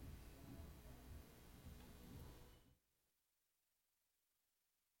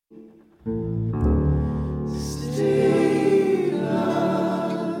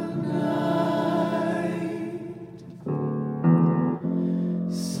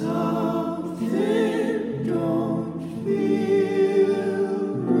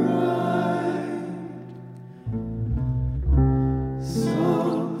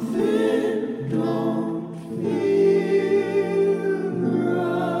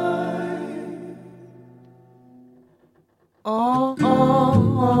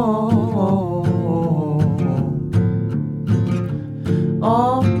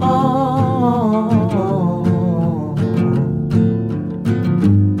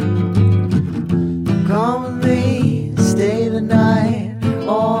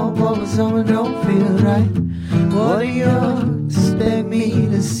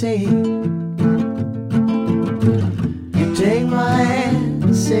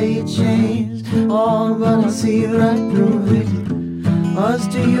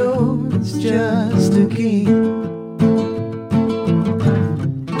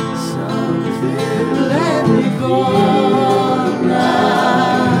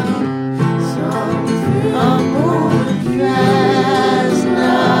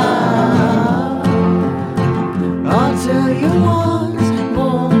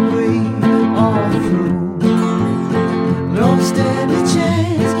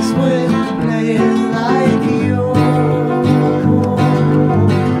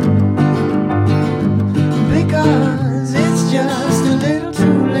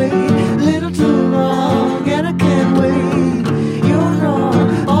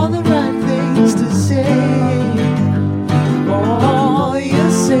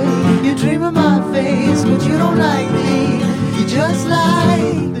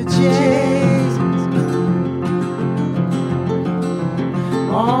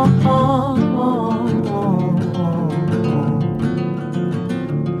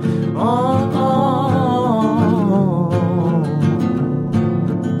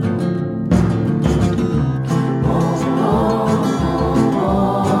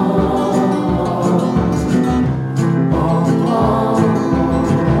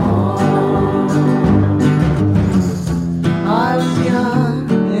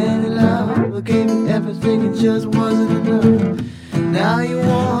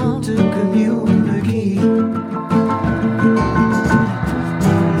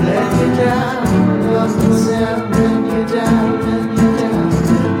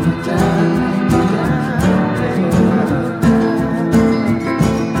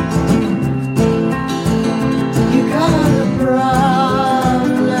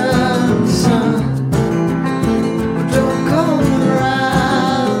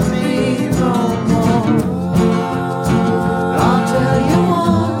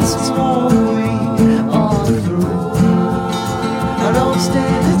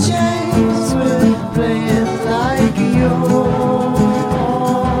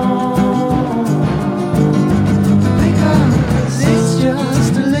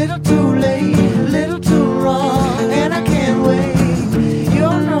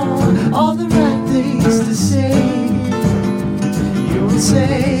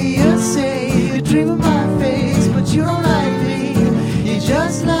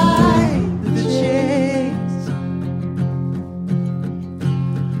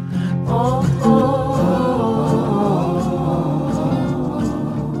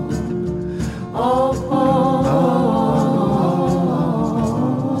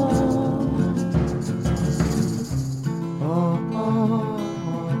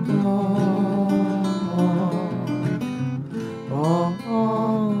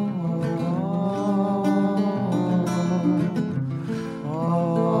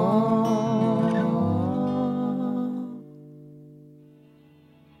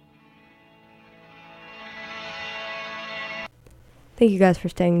 Thank you guys for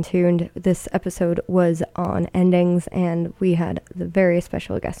staying tuned. This episode was on endings, and we had the very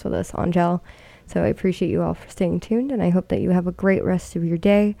special guest with us, Angel. So I appreciate you all for staying tuned, and I hope that you have a great rest of your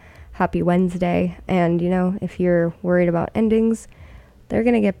day. Happy Wednesday. And, you know, if you're worried about endings, they're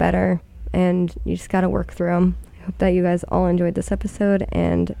going to get better, and you just got to work through them. I hope that you guys all enjoyed this episode,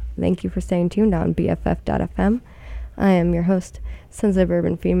 and thank you for staying tuned on BFF.fm. I am your host, Sensitive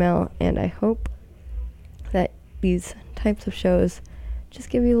Urban Female, and I hope that these types of shows just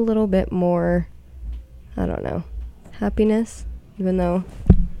give you a little bit more, I don't know, happiness, even though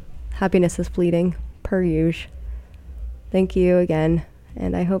happiness is fleeting, per usual. Thank you again,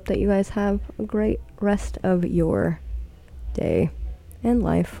 and I hope that you guys have a great rest of your day and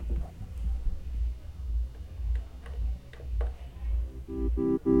life.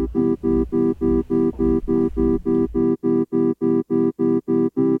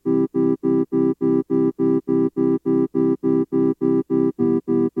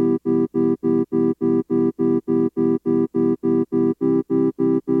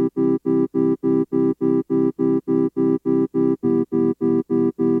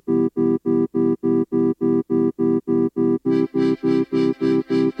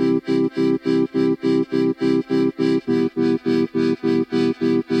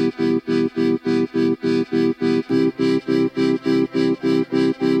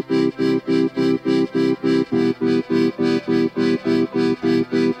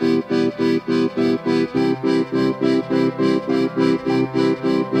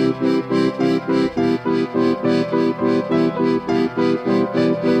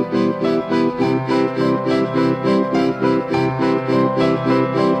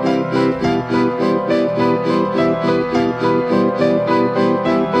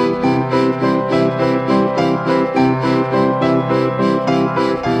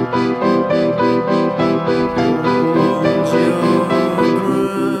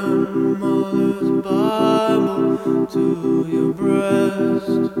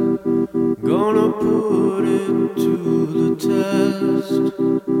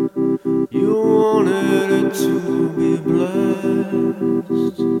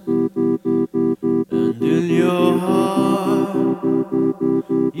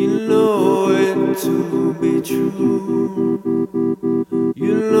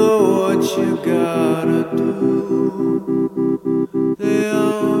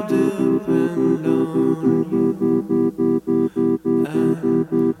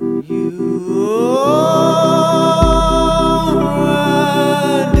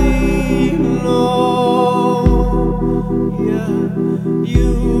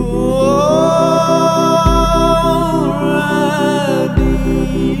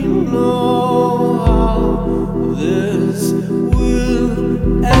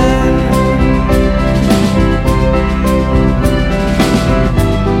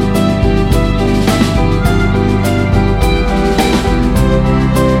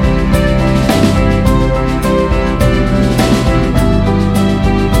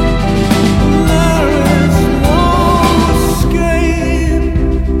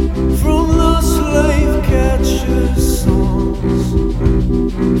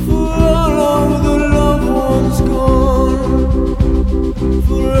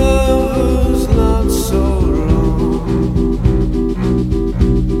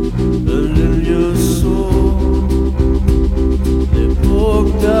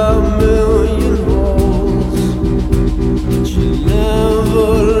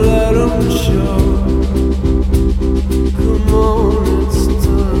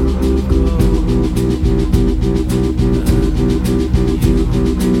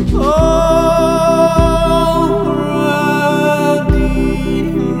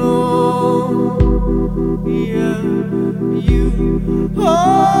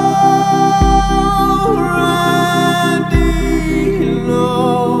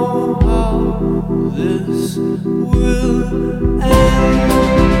 This will end.